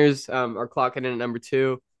Niners are clocking in at number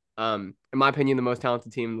 2. In my opinion, the most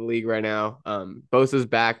talented team in the league right now. Bosa's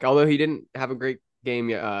back, although he didn't have a great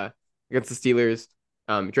game against the Steelers.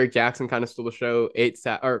 Drake Jackson kind of stole the show,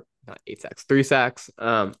 3 sacks.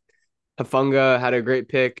 Hafunga had a great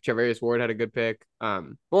pick. Charvarius Ward had a good pick.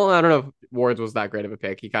 Well, I don't know if Ward's was that great of a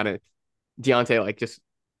pick. He kind of Deontay like just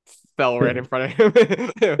fell right in front of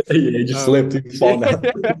him. Yeah, he just slipped. He fall down.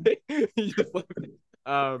 He just slipped.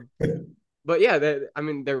 But yeah, they're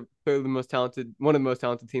clearly one of the most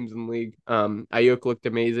talented teams in the league. Ayuk looked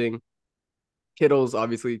amazing. Kittle's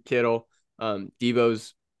obviously Kittle.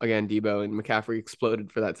 Debo's again Debo, and McCaffrey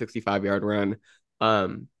exploded for that 65-yard run.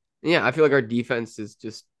 Yeah, I feel like our defense is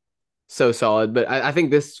just so solid. But I think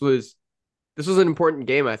this was an important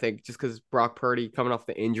game. I think just because Brock Purdy coming off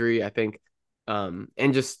the injury, I think,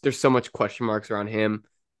 and just there's so much question marks around him.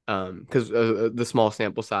 Because the small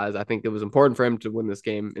sample size, I think it was important for him to win this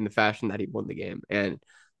game in the fashion that he won the game. And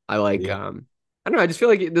I like, Yeah. I don't know, I just feel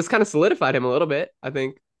like this kind of solidified him a little bit, I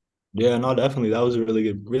think. Yeah, no, definitely. That was a really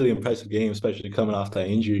good, really impressive game, especially coming off that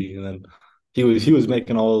injury. And then he was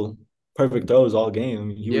making all perfect throws all game. I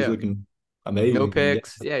mean, he was Yeah. looking amazing. No And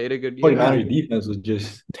picks. Yeah, he had a good 49ers defense was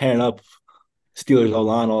just tearing up Steelers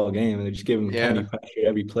O-line all game, and they're just giving Yeah. Kenny pressure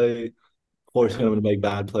every play, forcing him to make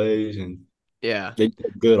bad plays, and Yeah. they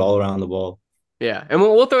did good all around the ball. Yeah. And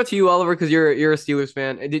we'll throw it to you, Oliver, because you're a Steelers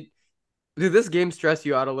fan. And did this game stress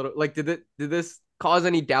you out a little? Like, did this cause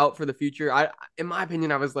any doubt for the future? In my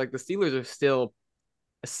opinion, I was like, the Steelers are still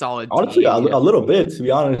a solid Honestly, team. a little bit, to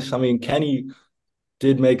be honest. I mean, Kenny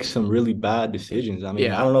did make some really bad decisions. I mean,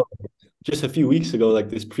 Yeah. I don't know. Just a few weeks ago, like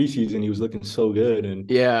this preseason, he was looking so good, and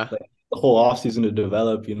Yeah. the whole offseason to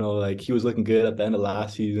develop, like he was looking good at the end of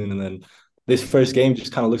last season, and then this first game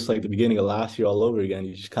just kind of looks like the beginning of last year all over again.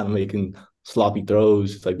 He's just kind of making sloppy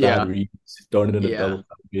throws. It's like bad reads, throwing it into Yeah. double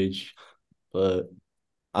coverage. But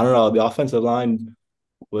I don't know. The offensive line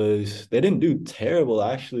they didn't do terrible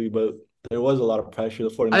actually, but there was a lot of pressure.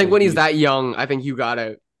 I think when he's that young, I think you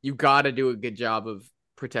gotta do a good job of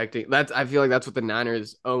protecting. I feel like that's what the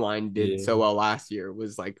Niners O-line did so well last year,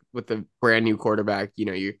 was like with the brand new quarterback,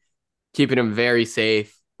 you're keeping him very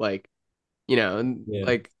safe. Like,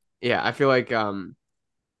 like, yeah, I feel like the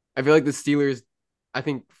Steelers, I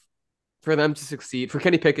think for them to succeed, for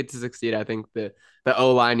Kenny Pickett to succeed, I think the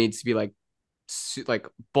O-line needs to be like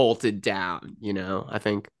bolted down, I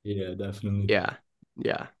think. Yeah, definitely. Yeah.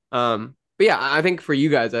 But yeah, I think for you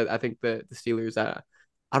guys, I think the Steelers, I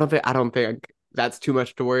don't think that's too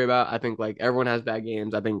much to worry about. I think like everyone has bad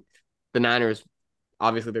games. I think the Niners,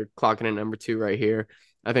 obviously they're clocking in number 2 right here.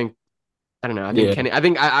 I think Kenny,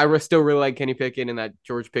 I still really like Kenny Pickett and that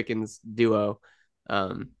George Pickens duo.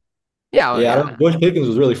 George Pickens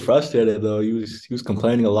was really frustrated though. He was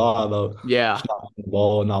complaining a lot about Yeah. not winning the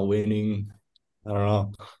ball, not winning. I don't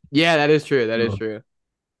know. Yeah, that is true. That is true.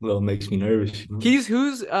 A little makes me nervous. He's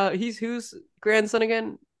whose grandson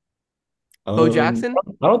again? Bo Jackson?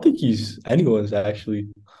 I don't think he's anyone's actually.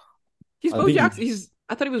 He's I Bo think Jackson.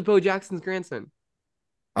 I thought he was Bo Jackson's grandson.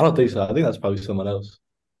 I don't think so. I think that's probably someone else.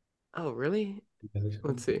 Oh, really?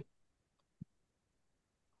 Let's see.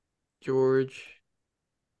 George.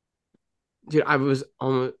 Dude, I was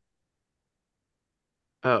almost.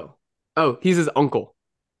 Oh. Oh, he's his uncle.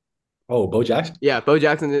 Oh, Bo Jackson? Yeah, Bo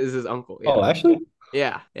Jackson is his uncle. Oh, Yeah. actually?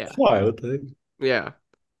 Yeah. Yeah. Sorry, what the heck? Yeah.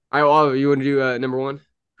 All right, well, you want to do number one?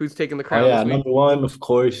 Who's taking the Oh crown this yeah, week? number one, of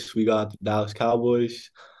course, we got the Dallas Cowboys.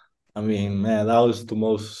 I mean, man, that was the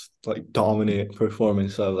most like dominant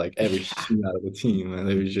performance I've like ever Yeah. seen out of a team. And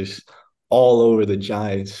they were just all over the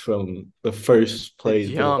Giants from the first The play to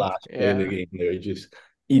the jump. last play of the Yeah. game. They were just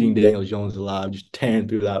eating Daniel Jones alive, just tearing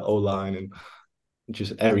through that O line, and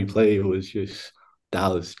just every play was just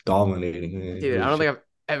Dallas dominating. Man. It Dude, I was don't just think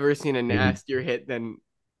I've ever seen a crazy. nastier hit than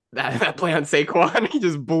that play on Saquon. He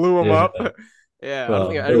just blew him Yeah, up. Yeah, I don't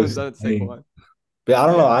think bro, it anyone's was done it to insane. Saquon. But I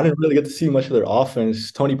don't know. Yeah. I didn't really get to see much of their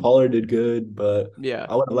offense. Tony Pollard did good, but Yeah.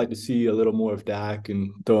 I would have liked to see a little more of Dak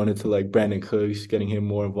and throwing it to like Brandon Cooks, getting him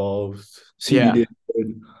more involved. CD Yeah. did good,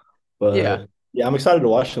 Yeah. but yeah, I'm excited to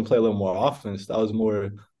watch them play a little more offense. That was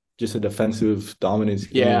more just a defensive dominance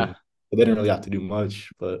Yeah. game. They didn't really have to do much,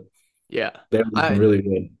 but Yeah. they were looking I really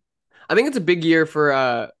good. I think it's a big year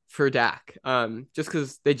for Dak. Just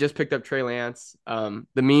because they just picked up Trey Lance. The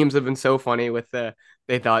memes have been so funny with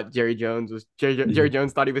they thought Jerry Jones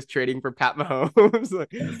thought he was trading for Pat Mahomes.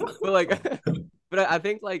 But like but I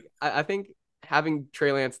think like I think having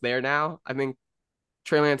Trey Lance there now, I think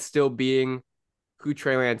Trey Lance still being who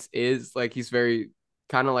Trey Lance is, like he's very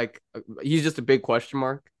kind of like he's just a big question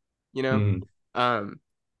mark, you know? Mhm. Um,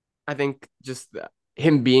 I think just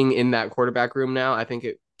him being in that quarterback room now, I think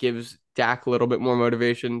it gives Dak a little bit more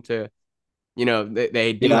motivation to,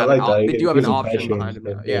 they do Yeah, I have like that. they do It have an gives them option pressure and behind him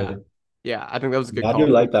stuff. now. Yeah. Yeah. Yeah. I think that was a good Yeah, I do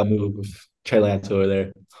call. like that move with Trey Lance over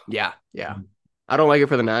there. Yeah. Yeah. I don't like it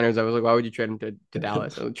for the Niners. I was like, why would you trade him to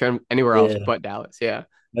Dallas? I would trade him anywhere else Yeah, but Dallas. Yeah.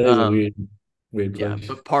 that is a Um, weird yeah, place.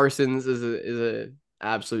 but Parsons is a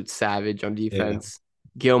absolute savage on Yeah. defense.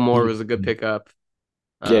 Gilmore He, was a good pickup.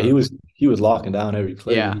 yeah, Um, he was locking down every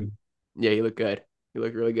yeah. play. Yeah, he looked good. He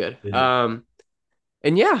looked really good. Yeah.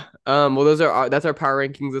 And yeah, well, those are that's our power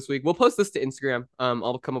rankings this week. We'll post this to Instagram.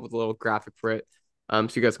 I'll come up with a little graphic for it, so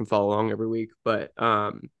you guys can follow along every week. But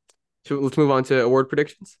let's move on to award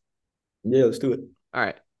predictions. Yeah, let's do it. All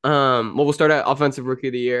right. Well, we'll start at offensive rookie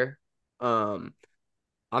of the year. Um,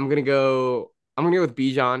 I'm gonna go. I'm gonna go with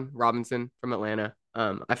Bijan Robinson from Atlanta.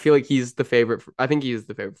 I feel like he's the favorite. I think he is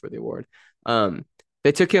the favorite for the award.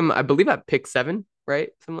 They took him, I believe, at pick 7, right?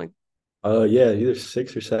 Something like. Yeah, either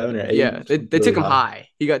 6 or 7 or 8. Yeah, they Really took him high. high.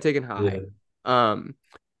 He got taken Yeah. high.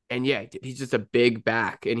 And yeah, he's just a big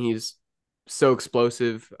back, and he's so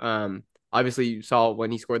explosive. Obviously you saw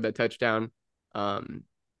when he scored that touchdown.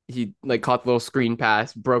 He like caught the little screen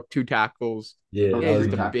pass, broke 2 tackles. Yeah, Yeah, that he's was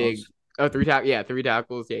just a tackles. big. Oh, 3 tackles. Yeah, 3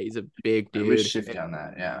 tackles. Yeah, he's a big It was dude. shifty on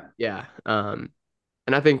that. Yeah. Yeah.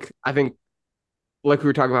 And I think like we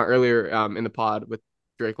were talking about earlier in the pod with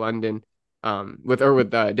Drake London, with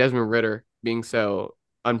Desmond Ritter being so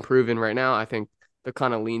unproven right now, I think they'll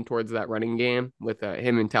kind of lean towards that running game with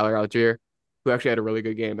him and Tyler Algier, who actually had a really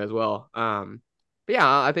good game as well. But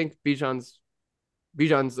yeah, I think Bijan's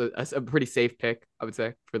a pretty safe pick, I would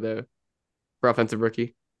say, for offensive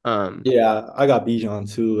rookie. Yeah, I got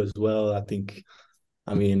Bijan too as well.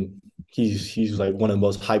 I mean, he's like one of the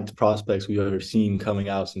most hyped prospects we've ever seen coming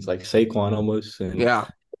out since like Saquon almost, and Yeah,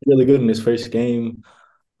 really good in his first game.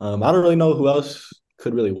 I don't really know who else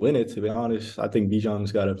could really win it, to be honest. I think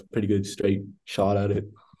Bijan's got a pretty good straight shot at it.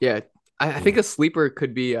 yeah. I think a sleeper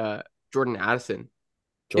could be Jordan Addison.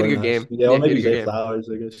 He had a Jordan good has, game. yeah, Yeah, or he had maybe a good Zay game. Flowers,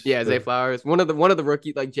 I guess. Yeah, Zay But Flowers, one of the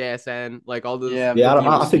rookie like JSN, like all those Yeah, yeah, rookie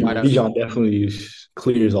I think wideouts. Bijan definitely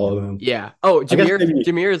clears all of them. Yeah. Oh, I guess Jameer. maybe.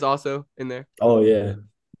 Jameer is also in there. Oh yeah,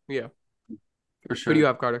 Yeah. for Who do you sure.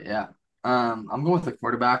 have, Carter? Yeah. I'm going with the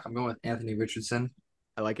quarterback. I'm going with Anthony Richardson.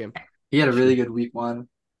 I like him. He had a really good week 1.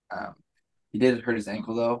 Um, he did hurt his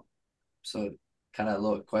ankle though, so kind of a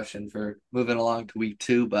little question for moving along to week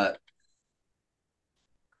 2. But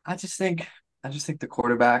I just think the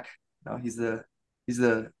quarterback. He's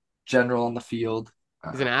the general on the field.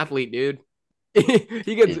 He's an Uh, athlete, dude. He gets Yeah.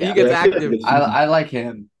 he gets yeah. I feel like active. it's, I like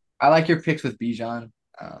him. I like your picks with Bijan.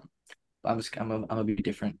 I'm gonna be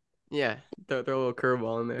different. Yeah. Throw a little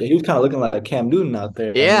curveball in there. yeah, he was kind of looking like Cam Newton out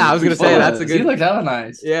there. Yeah, I was gonna say that's a He good. looked hella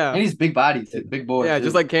nice. Yeah. And he's big body too, big boy Yeah, too.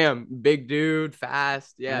 just like Cam, big dude,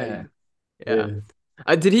 fast. Yeah. Yeah. Yeah.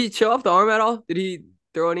 Yeah. Did he show off the arm at all? Did he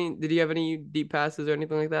throw any? Did he have any deep passes or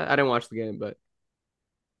anything like that? I didn't watch the game, but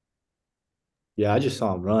Yeah, I just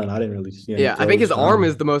saw him run. I didn't really see any yeah, I think throws his from arm him.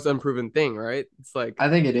 is the most unproven thing, right? It's like, I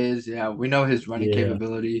think it is. Yeah, we know his running Yeah.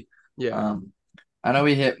 capability. yeah, Um, I know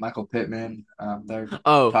we hit Michael Pittman, their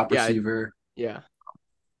Oh, top yeah, receiver. yeah.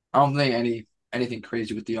 I don't think anything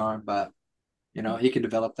crazy with the arm, but he could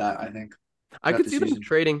develop that, I think, I throughout could the see them season.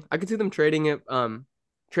 trading. I could see them trading it,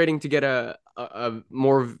 trading to get a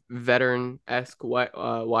more veteran-esque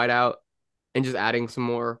wide out and just adding some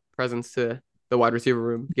more presence to the wide receiver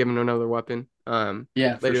room, giving another weapon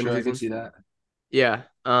Yeah, for later in the sure. I could season. see that. Yeah.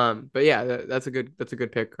 But yeah, that's a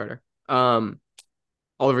good pick, Carter.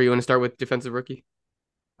 Oliver, you want to start with defensive rookie?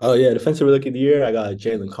 Oh yeah, defensive rookie of the year. I got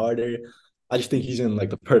Jalen Carter. I just think he's in like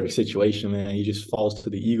the perfect situation, man. He just falls to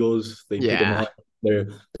the Eagles. They pick him Yeah. up.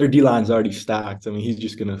 Their D line's already stacked. I mean, he's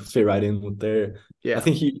just gonna fit right in with their. I Yeah.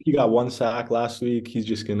 think he got one sack last week.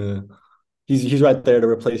 He's right there to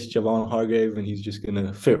replace Javon Hargrave, and he's just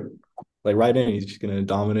gonna fit like right in. He's just gonna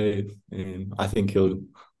dominate, and I think he'll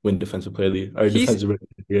win defensive player of the year or He's defensive rookie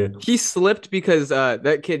of the year. he slipped because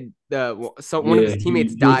that kid one of his Yeah,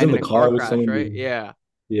 teammates he was died in in the a car car with crash, someone right? who Yeah.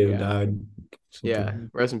 yeah who Yeah. died. Yeah.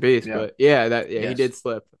 Something. Rest in peace. Yeah. But yeah, he Yes. did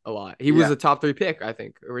slip a lot. He was Yeah. a top 3 pick, I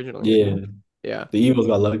think, originally. Yeah, Yeah. the Eagles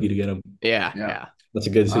got lucky to get him. Yeah. Yeah. Yeah. That's a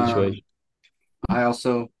good Um, situation. I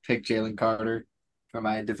also picked Jalen Carter for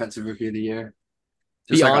my defensive rookie of the year.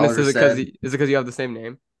 Be Just like honest, Oliver said. is it because you have the same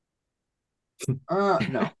name?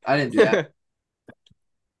 No, I didn't do that.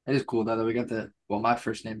 It is cool though that we got my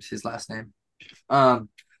first name's his last name. Um,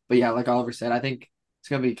 but yeah, like Oliver said, I think it's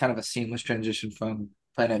gonna be kind of a seamless transition from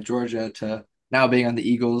playing at Georgia to now being on the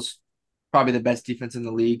Eagles. Probably the best defense in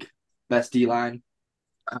the league, best D line.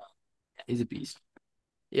 Uh, he's a beast.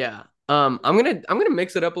 Yeah. I'm gonna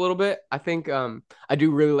mix it up a little bit. I think I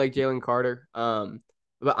do really like Jalen Carter.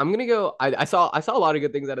 But I'm gonna go. I saw a lot of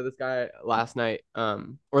good things out of this guy last night.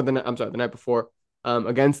 I'm sorry, the night before.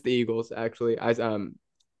 Against the Eagles actually.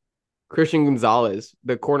 Christian Gonzalez,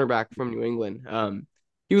 the cornerback from New England.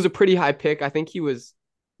 He was a pretty high pick. I think he was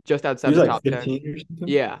just He outside was the like top 10. 15 or something.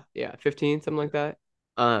 Yeah, yeah, 15, something like that.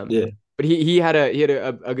 Um, Yeah, but he had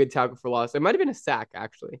a good tackle for loss. It might have been a sack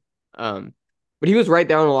actually. Um, but he was right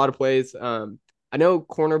down a lot of plays. I know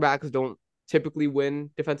cornerbacks don't typically win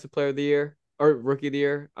Defensive Player of the Year or Rookie of the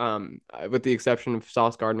Year. With the exception of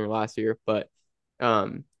Sauce Gardner last year, but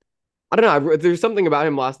um, I don't know. There's something about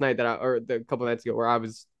him last night or the couple nights ago where I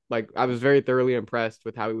was very thoroughly impressed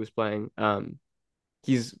with how he was playing.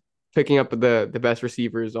 He's picking up the best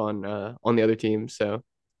receivers on the other team. So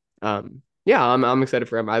yeah, I'm excited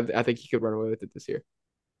for him. I think he could run away with it this year.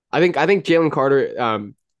 I think Jalen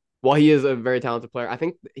Carter, while he is a very talented player, I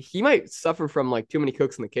think he might suffer from like too many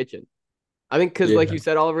cooks in the kitchen. I think because like yeah, you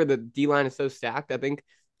said, Oliver, the D line is so stacked. I think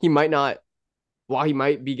he might not. While he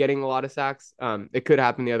might be getting a lot of sacks, it could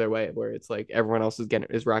happen the other way where it's like everyone else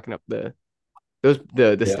is racking up the yeah.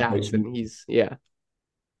 stats and he's yeah.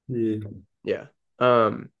 Yeah. Yeah.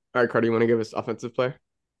 All right, Carter, you want to give us offensive player?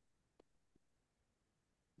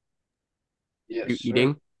 Yes, You sure.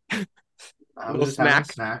 eating? I'm Little just having a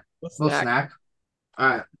snack. snack. Little Little snack. snack. All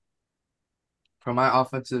right. For my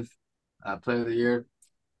offensive player of the year,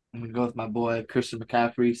 I'm gonna go with my boy Christian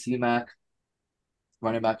McCaffrey, C-Mac,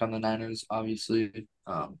 running back on the Niners, obviously.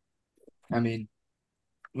 I mean,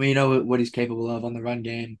 we know what he's capable of on the run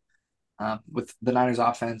game. With the Niners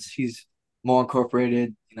offense, he's more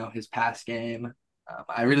incorporated, his pass game.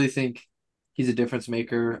 I really think he's a difference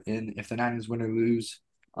maker in if the Niners win or lose.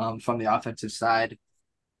 From the offensive side,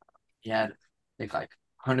 he had, I think, like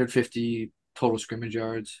 150 total scrimmage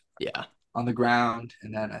yards Yeah. on the ground,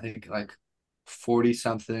 and then I think like 40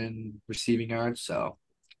 something receiving yards. So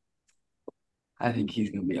I think he's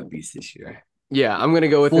gonna be a beast this year. Yeah, I'm gonna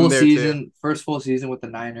go with him Full there too. season, first full season with the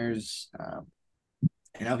Niners.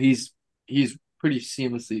 He's pretty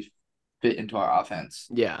seamlessly fit into our offense.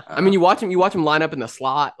 Yeah. I mean, you watch him line up in the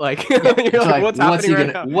slot, like you're Yeah, it's like, like what's happening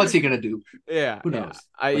right now? what's he gonna do? Yeah, Who yeah. knows?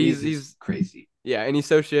 I But he's he's crazy. yeah, and he's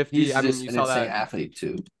so shifty. He's I mean, just you an saw insane that. athlete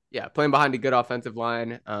too. Yeah, playing behind a good offensive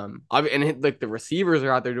line. Like the receivers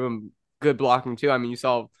are out there doing good blocking too. I mean, you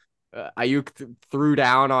saw Ayuk threw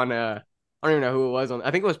down on I don't even know who it was on. I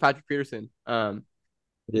think it was Patrick Peterson. But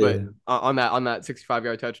Yeah. on that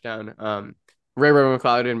 65-yard touchdown, Ray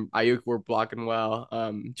McLeod and Ayuk were blocking well.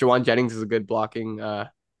 Jawan Jennings is a good blocker, and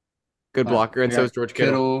We so is got George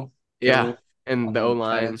Kittle. Yeah, Kittle and on the O the tight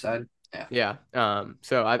line. end side. Yeah, Yeah.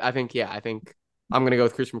 So I think I'm gonna go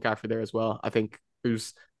with Christian McCaffrey there as well. I think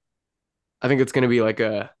it's gonna be like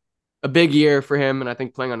a big year for him, and I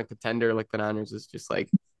think playing on a contender like the Niners is just like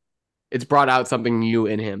it's brought out something new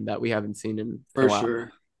in him that we haven't seen in a for while.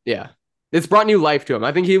 sure. Yeah. It's brought new life to him.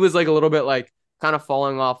 I think he was like a little bit like kind of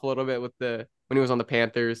falling off a little bit with the when he was on the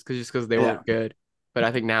Panthers because they Yeah, weren't good. But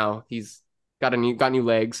I think now he's got new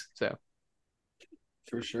legs. So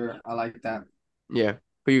for sure. I like that. yeah.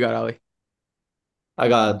 Who you got, Ali? I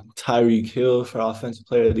got Tyreek Hill for Offensive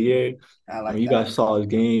Player of the Year. I I like mean, you that. guys saw his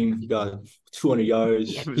game. He got 200 Yeah,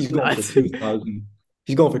 yards. it was He's going for nuts. 2,000.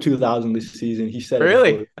 He's going for 2,000 this season. He said it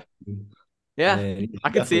Really? before, Yeah, and I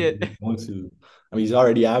he could see definitely it. wants to. I mean, he's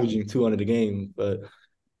already averaging 200 a game, but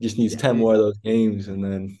just needs Yeah, 10 more of those games, and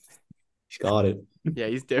then he's got it. yeah,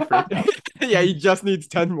 he's different. Yeah, he just needs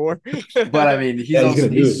 10 more. But I mean, Yeah, he's gonna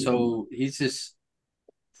do it. he's just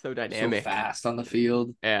So so dynamic. fast on the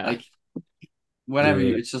field. Yeah. Like whenever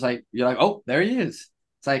Yeah, it's just like you're like, oh, there he is.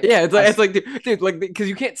 It's like Yeah, I it's like dude, like because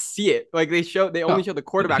you can't see it. Like they only no, show the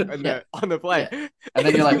quarterback yeah, on the play. yeah. And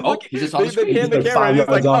then you're like, You look, oh, he's just on the they screen. pan the like camera and five he's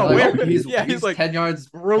like, yards off oh, You're like, the oh, where? Yeah, he's he's like 10 yards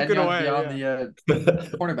broken away. beyond Yeah,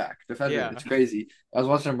 the cornerback defender. yeah, It's crazy. I was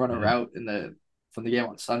watching him run a Yeah. route from the game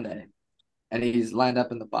on Sunday, and he's lined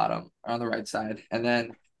up in the bottom or on the right side, and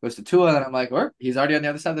then goes to Tua, and I'm like, or he's already on the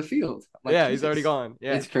other side of the field. I'm like, yeah. He's already Jesus, gone.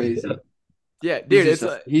 Yeah, it's crazy. yeah, He's dude. just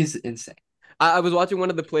It's he's insane. I was watching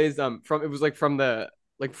one of the plays from it was like from the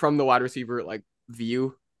wide receiver like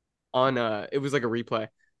view on it was like a replay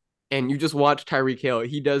and you just watch Tyreek Hill.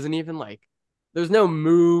 He doesn't even like there's no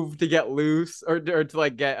move to get loose or to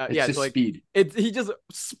like get It's to just like speed. he just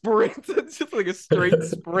sprints. It's just like a straight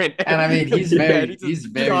sprint. And I mean, Yeah, and he's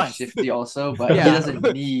just very dusts. shifty also, but he Yeah.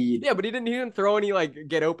 doesn't need. Yeah, but he didn't throw any like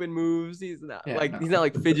get open moves. He's not Yeah, like no. he's not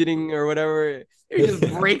like fidgeting or whatever. He just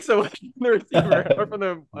breaks away from the receiver or from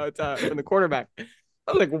the quarterback. I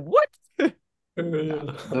was like, what?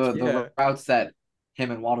 The Yeah. routes that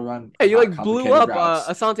him and Waddle run Yeah, are you not like blew complicated up routes.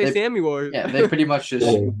 Asante They Samuel. Yeah, they pretty much just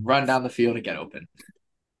Yeah. run down the field and get open.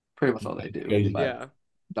 Pretty much all they do. Crazy. But Yeah,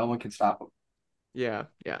 no one can stop them. yeah.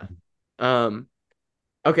 Um,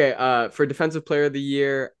 okay. For defensive player of the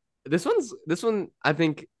year, this one I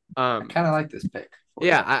think. I kind of like this pick.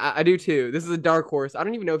 Yeah, I do too. This is a dark horse. I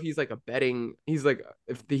don't even know if he's like a betting. He's like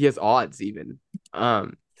if he has odds even.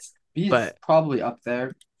 He's But probably up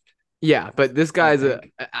there. yeah, but this I guy's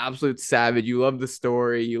think. a absolute savage. You love the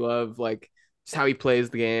story. You love like just how he plays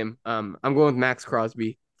the game. I'm going with Max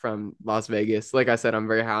Crosby from Las Vegas. Like I said, I'm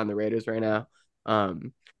very high on the Raiders right now.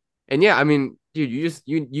 Um, and yeah, I mean, dude,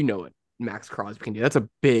 you know what Max Crosby can do. That's a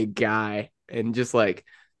big guy, and just like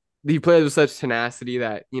he plays with such tenacity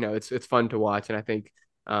that it's fun to watch. And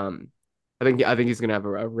um, I think he's gonna have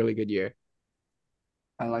a really good year.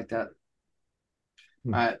 I like that.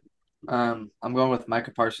 Hmm. All right. I'm going with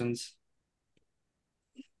Micah Parsons.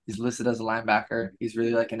 He's listed as a linebacker. He's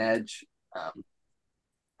really like an edge. I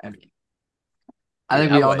mean, I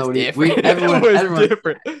think we all know what everyone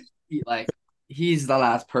Different. he's the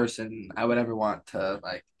last person I would ever want to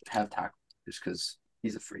like have tackle just because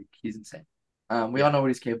he's a freak. He's insane. We all know what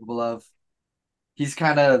he's capable of. He's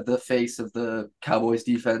kind of the face of the Cowboys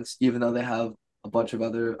defense, even though they have a bunch of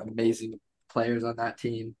other amazing players on that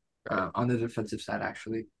team, on the defensive side,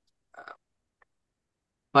 actually.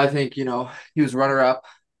 But I think, he was runner-up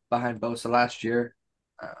behind Bosa last year.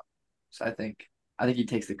 So I think he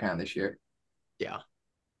takes the crown this year. Yeah,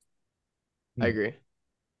 I agree.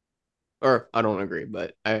 Or I don't agree,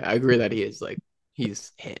 but I agree that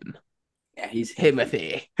he's him. Yeah, he's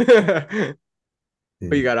Timothy.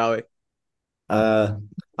 What you got, Ollie? I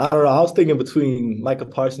don't know. I was thinking between Micah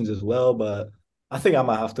Parsons as well, but I think I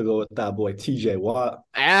might have to go with that boy TJ Watt.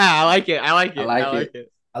 Yeah, I like it. I like it. I like I like it.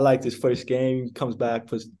 it. I liked his first game. Comes back,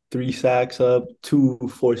 puts 3 sacks up, 2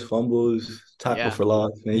 forced fumbles, tackle Yeah. for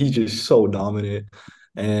loss, and he's just so dominant.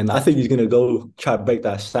 And I think he's gonna go try to break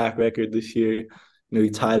that sack record this year. He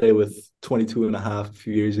tied it with 22 and a half a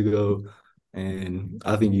few years ago, and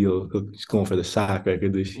I think he's going for the sack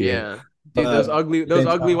record this year. Yeah. Dude, those But ugly at the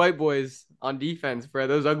same time- white boys on defense, bro.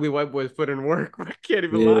 Those ugly white boys put in work. I can't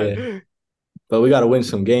even Yeah. lie. But we got to win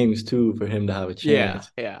some games too for him to have a Yeah,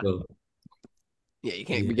 chance. yeah. So, Yeah, you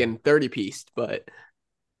can't be Yeah. getting 30 pieced, but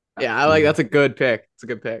yeah, that's a good pick. It's a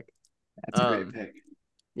good pick. That's a great pick.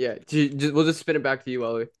 Yeah, we'll just spin it back to you,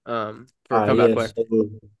 Ollie. For all a right, comeback yeah, player. so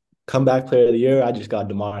comeback player of the year, I just got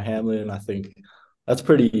DeMar Hamlin. I think that's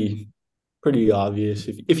pretty obvious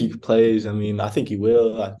if he plays. I mean, I think he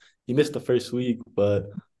will. He missed the first week,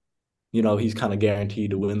 but he's kind of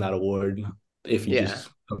guaranteed to win that award if he Yeah. just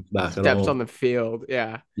comes back at Steps all. on the field.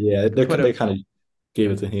 Yeah. Yeah, they Put him- kind of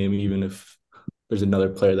gave it to him, even if there's another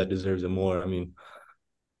player that deserves it more. I mean,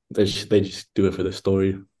 they just do it for the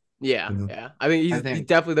story. Yeah, Mhm. yeah. I think he's I think- he's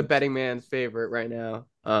definitely the betting man's favorite right now.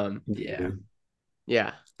 Yeah.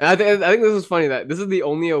 Yeah. And I think this is funny that this is the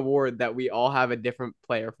only award that we all have a different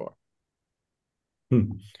player for.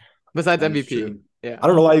 Hmm. Besides That is MVP. true. Yeah. I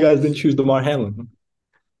don't know why you guys didn't choose DeMar Hamlin.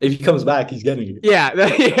 If he comes back, he's getting it. Yeah,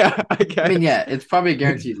 yeah. Okay. I mean, yeah, it's probably a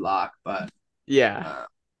guaranteed lock, but yeah.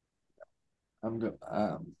 I'm good.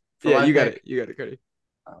 Yeah, you got it. You got it, Cody.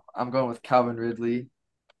 I'm going with Calvin Ridley.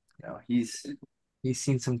 He's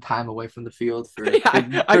seen some time away from the field for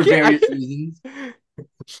Yeah, I various can't. reasons.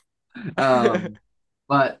 Um,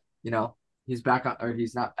 but he's back on, or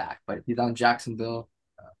he's not back, but he's on Jacksonville.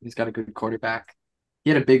 He's got a good quarterback.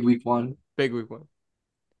 He had a big week 1. Big week 1.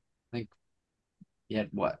 I think he had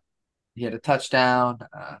what? He had a touchdown.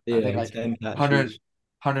 I Yeah, think like 10 100, catches.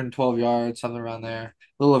 112 yards, something around there.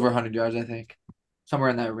 A little over 100 yards, I think, somewhere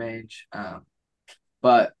in that range.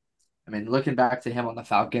 But I mean, looking back to him on the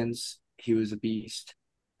Falcons, he was a beast.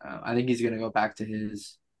 I think he's gonna go back to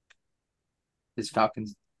his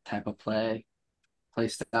Falcons type of play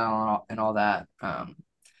style, and all that.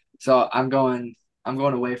 So I'm going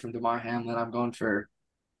away from Damar Hamlin. I'm going for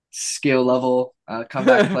skill level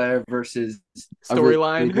comeback player versus a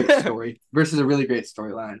really great Storyline. story versus a really great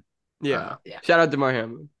storyline. Yeah. Yeah. Shout out to Damar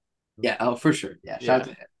Hamlin. Yeah. Oh, for sure. Yeah. Shout out to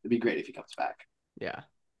him. It'd be great if he comes back. Yeah.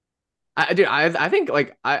 I think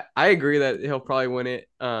like I agree that he'll probably win it.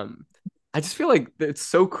 I just feel like it's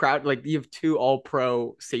so crowded. Like you have 2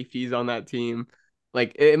 all-pro safeties on that team.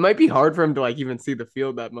 Like it might be hard for him to like even see the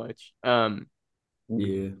field that much.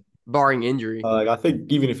 Yeah. Barring injury. Like I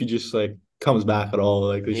think even if he just like comes back at all,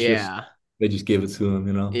 like it's just Yeah. they just give it to him,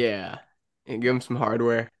 you know. Yeah. And give him some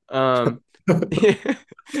hardware. Yeah.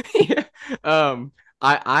 Yeah.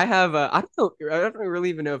 I have I don't know. I don't really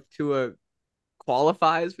even know if Tua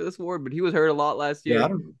qualifies for this award, but he was hurt a lot last year. Yeah, I I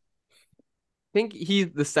don't. think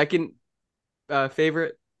he's the second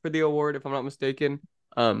favorite for the award, if I'm not mistaken.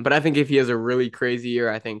 But I think if he has a really crazy year,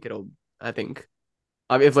 I think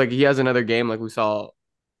if like he has another game like we saw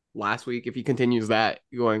last week, if he continues that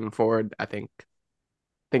going forward, I think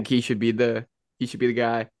he should be the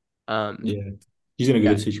guy. Yeah, he's in a Yeah,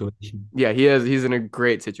 good situation. yeah, he's in a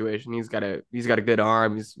great situation. He's got a good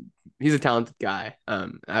arm. He's a talented guy.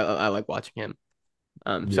 I like watching him.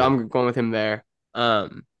 So Yeah. I'm going with him there.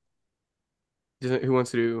 Who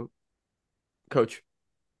wants to do coach?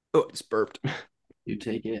 Oh, I just burped. You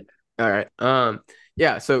take it. All right.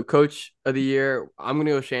 Yeah, so coach of the year, I'm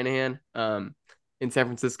gonna go Shanahan, in San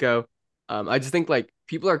Francisco. I just think like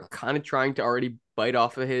people are kind of trying to already bite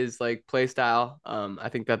off of his like play style. I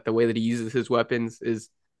think that the way that he uses his weapons is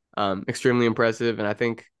extremely impressive. And I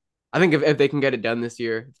think if they can get it done this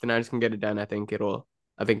year, if the Niners can get it done, I think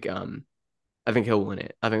I think he'll win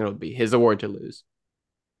it. I think it'll be his award to lose.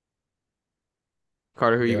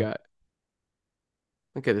 Carter, who you Yeah. got?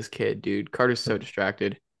 Look at this kid, dude. Carter's so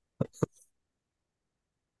distracted.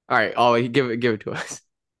 All right, Ollie, give it to us.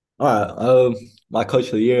 All right. My coach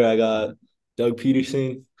of the year, I got Doug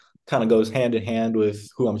Peterson. Kind of goes hand in hand with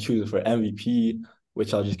who I'm choosing for MVP,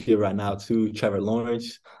 which I'll just give right now to Trevor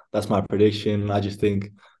Lawrence. That's my prediction. I just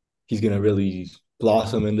think he's gonna really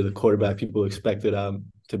blossom into the quarterback people expected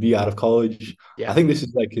to be out of college. Yeah. I think this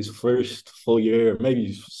is like his first full year, maybe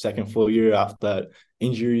his second full year after that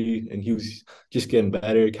injury, and he was just getting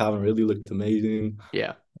better. Calvin really looked amazing.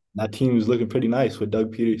 Yeah. That team is looking pretty nice with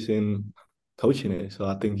Doug Peterson coaching it. So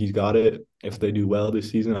I think he's got it. If they do well this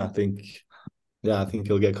season, I think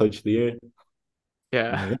he'll get coach of the year.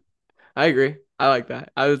 Yeah. I agree. I like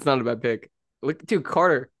that. It's not a bad pick. Look, dude,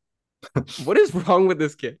 Carter. What is wrong with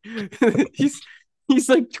this kid? he's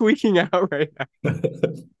like tweaking out right now.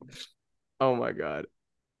 Oh my god.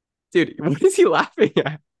 Dude, what is he laughing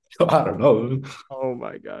at? I don't know. Oh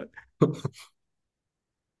my god.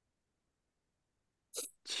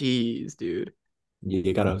 Jeez, dude. Yeah,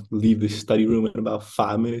 you gotta leave the study room in about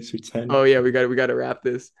 5 minutes or 10. Oh yeah, we gotta wrap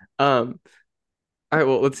this. All right,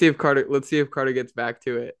 well, let's see if Carter gets back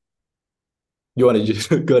to it. You want to just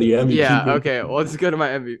go to your MVP? Yeah, okay. Well, let's go to my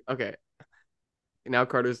MVP. Okay. Now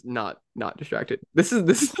Carter's not distracted. This is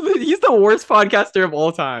he's the worst podcaster of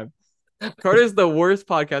all time. Carter's the worst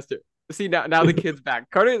podcaster. See now the kid's back.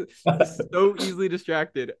 Carter is so easily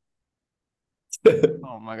distracted.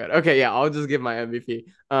 Oh my god. Okay, yeah, I'll just give my MVP.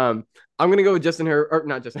 I'm gonna go with Justin Herbert, or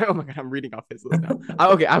not Justin. Oh my god, I'm reading off his list now.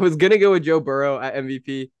 Okay, I was gonna go with Joe Burrow at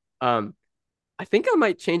MVP. I think I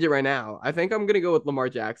might change it right now. I think I'm gonna go with Lamar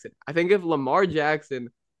Jackson. I think if Lamar Jackson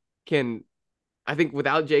can, I think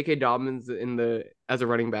without J.K. Dobbins as a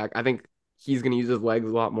running back, I think he's gonna use his legs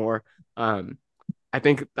a lot more. I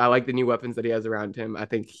think I like the new weapons that he has around him. I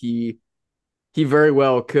think he very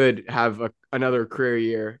well could have another career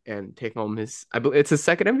year and take home it's his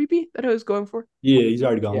second MVP that I was going for. Yeah, he's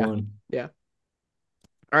already got Yeah. one. Yeah.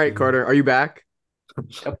 All right, Carter, are you back?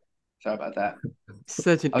 Yep. Sorry about that.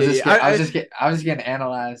 Such an I was idiot. I was just getting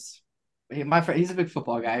analyzed. My friend, he's a big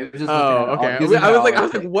football guy. He was just looking Oh, at it all. okay. He was looking I at was all like, our I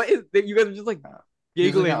was like, picks. what is that? You guys are just like He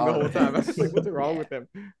was looking giggling at the all whole our time. I was picks. like, what's wrong Yeah. with him?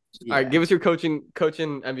 All Yeah. right, give us your coaching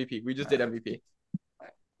MVP. We just did MVP.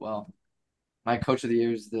 Well, My coach of the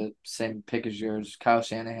year is the same pick as yours, Kyle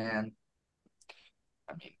Shanahan.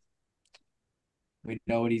 I mean, we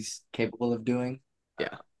know what he's capable of doing.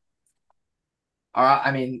 Yeah.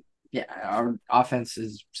 Our offense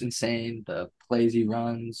is insane. The plays he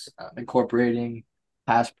runs, incorporating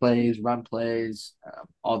pass plays, run plays,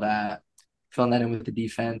 all that, filling that in with the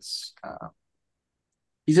defense.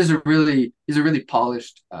 He's a really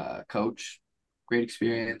polished coach. Great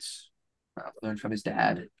experience. Learned from his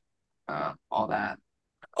dad. All that.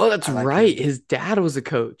 Oh, that's I like right. him. His dad was a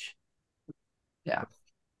coach. Yeah.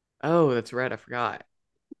 Oh, that's right. I forgot.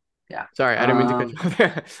 Yeah. Sorry, I didn't mean to cut you off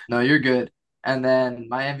there. No, you're good. And then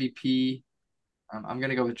my MVP, I'm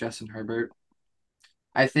gonna go with Justin Herbert.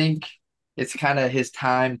 I think it's kind of his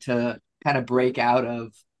time to kind of break out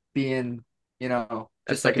of being, A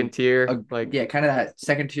just like second tier, yeah, kind of that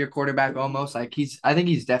second tier quarterback almost. Like I think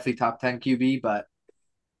he's definitely top 10 QB, but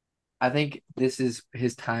I think this is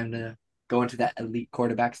his time to go into that elite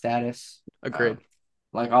quarterback status. agreed.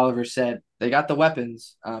 Like Oliver said, they got the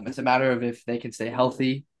weapons. It's a matter of if they can stay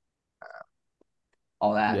healthy,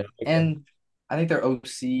 all that. Yeah, okay. And I think their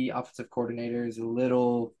OC, offensive coordinator, is a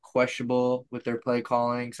little questionable with their play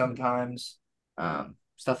calling sometimes,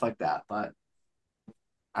 stuff like that. But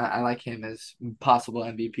I like him as possible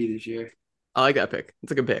MVP this year. I like that pick.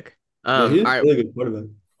 It's a good pick. Yeah, All he's a right. really good quarterback.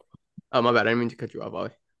 Oh, my bad. I didn't mean to cut you off, Ollie.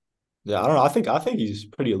 Yeah, I don't know. I think he's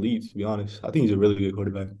pretty elite, to be honest. I think he's a really good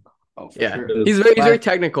quarterback. Oh, for Yeah, sure. he's very Like,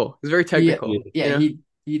 technical. He's very technical. Yeah, you know?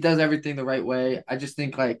 he does everything the right way. I just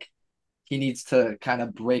think like he needs to kind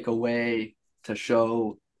of break away to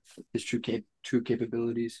show his true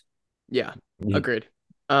capabilities. Yeah, Yeah. agreed.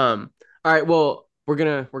 All right. Well, we're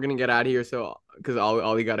gonna get out of here. So, because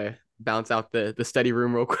Ollie gotta bounce out the study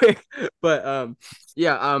room real quick. But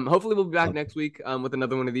hopefully we'll be back next week with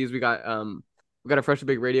another one of these. We got a Fresh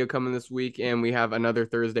Big Radio coming this week, and we have another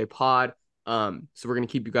Thursday pod. So we're gonna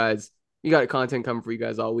keep you guys. You got content coming for you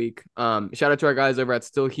guys all week. Shout out to our guys over at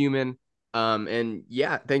Still Human. And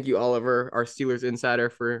yeah, thank you, Oliver, our Steelers insider,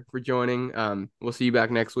 for joining. We'll see you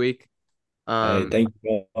back next week. Hey, thank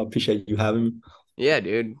you. I appreciate you having me. Yeah,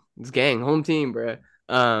 dude, it's gang, home team, bro.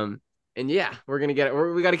 And yeah, we're gonna get it.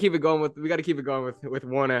 We got to keep it going with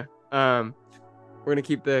Warner. We're gonna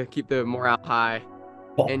keep the morale high.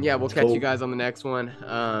 And yeah, we'll catch you guys on the next one.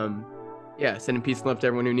 Yeah, sending peace and love to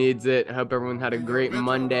everyone who needs it. I hope everyone had a great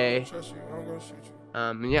Monday.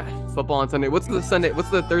 And yeah, football on Sunday. What's the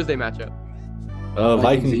Thursday matchup?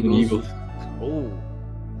 Vikings and Eagles. Oh,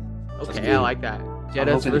 That's okay, good. I like that. I'm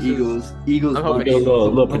Jettas hoping versus Eagles. Eagles. I'm hoping A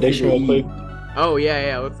little Hopefully prediction they real quick. Oh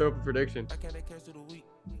yeah, let's throw up a prediction.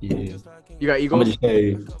 Yeah. You got I'm Eagles? gonna just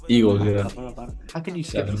say Eagles. Yeah. How can you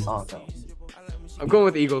skip the song though? I'm going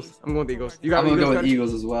with Eagles. You got I'm gonna go with Scotty?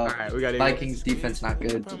 Eagles as well. All right, we got Eagles. Vikings defense not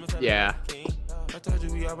good. Yeah. I told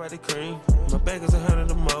you we already cream. My bag is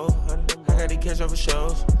 100 or more. I got the cash over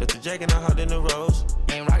shows. Got the jacket out hot in the rose.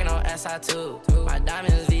 Ain't rockin' on SI2. My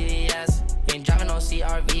diamonds VVS. Ain't driving on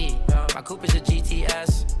CRV. My coupe is a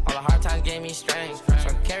GTS. All the hard times gave me strength. So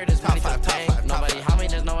I carry this money for the pain. Nobody help me,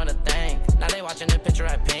 there's no one to thank. Now they watching the picture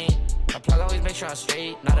I paint. My plug always make sure I'm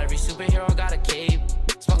straight. Not every superhero got a cape.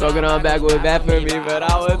 Smoking on back with bad for me, but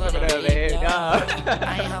I was looking at it.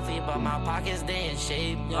 I ain't healthy, but my pockets they in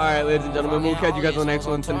shape. All right, ladies and gentlemen, we'll catch you guys on the next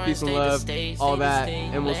one. Send peace and love, all that,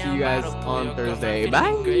 and we'll see you guys on Thursday.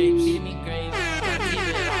 Bye.